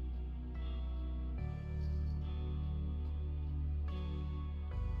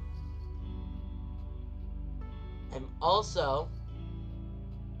 I'm also,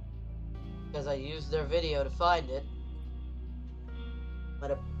 because I used their video to find it, I'm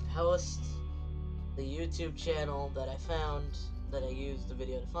gonna post the YouTube channel that I found, that I used the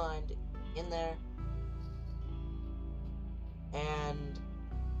video to find, in there. And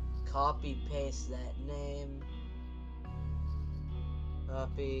copy paste that name.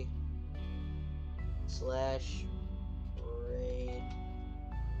 Copy / raid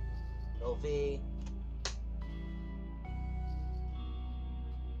LV.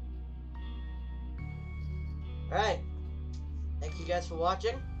 Alright. Thank you guys for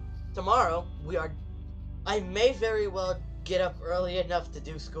watching. Tomorrow, I may very well get up early enough to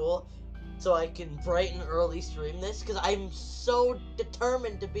do school so I can bright and early stream this, because I'm so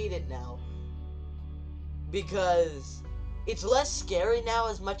determined to beat it now. Because it's less scary now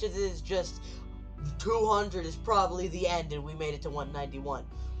as much as it is just 200 is probably the end and we made it to 191,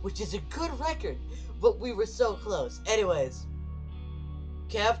 which is a good record, but we were so close. Anyways,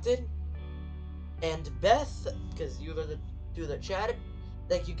 Captain and Beth, because you were the two that chatted,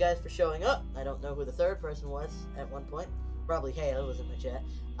 thank you guys for showing up. I don't know who the third person was at one point. Probably Halo was in the chat.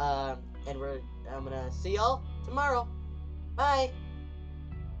 And I'm gonna see y'all tomorrow. Bye!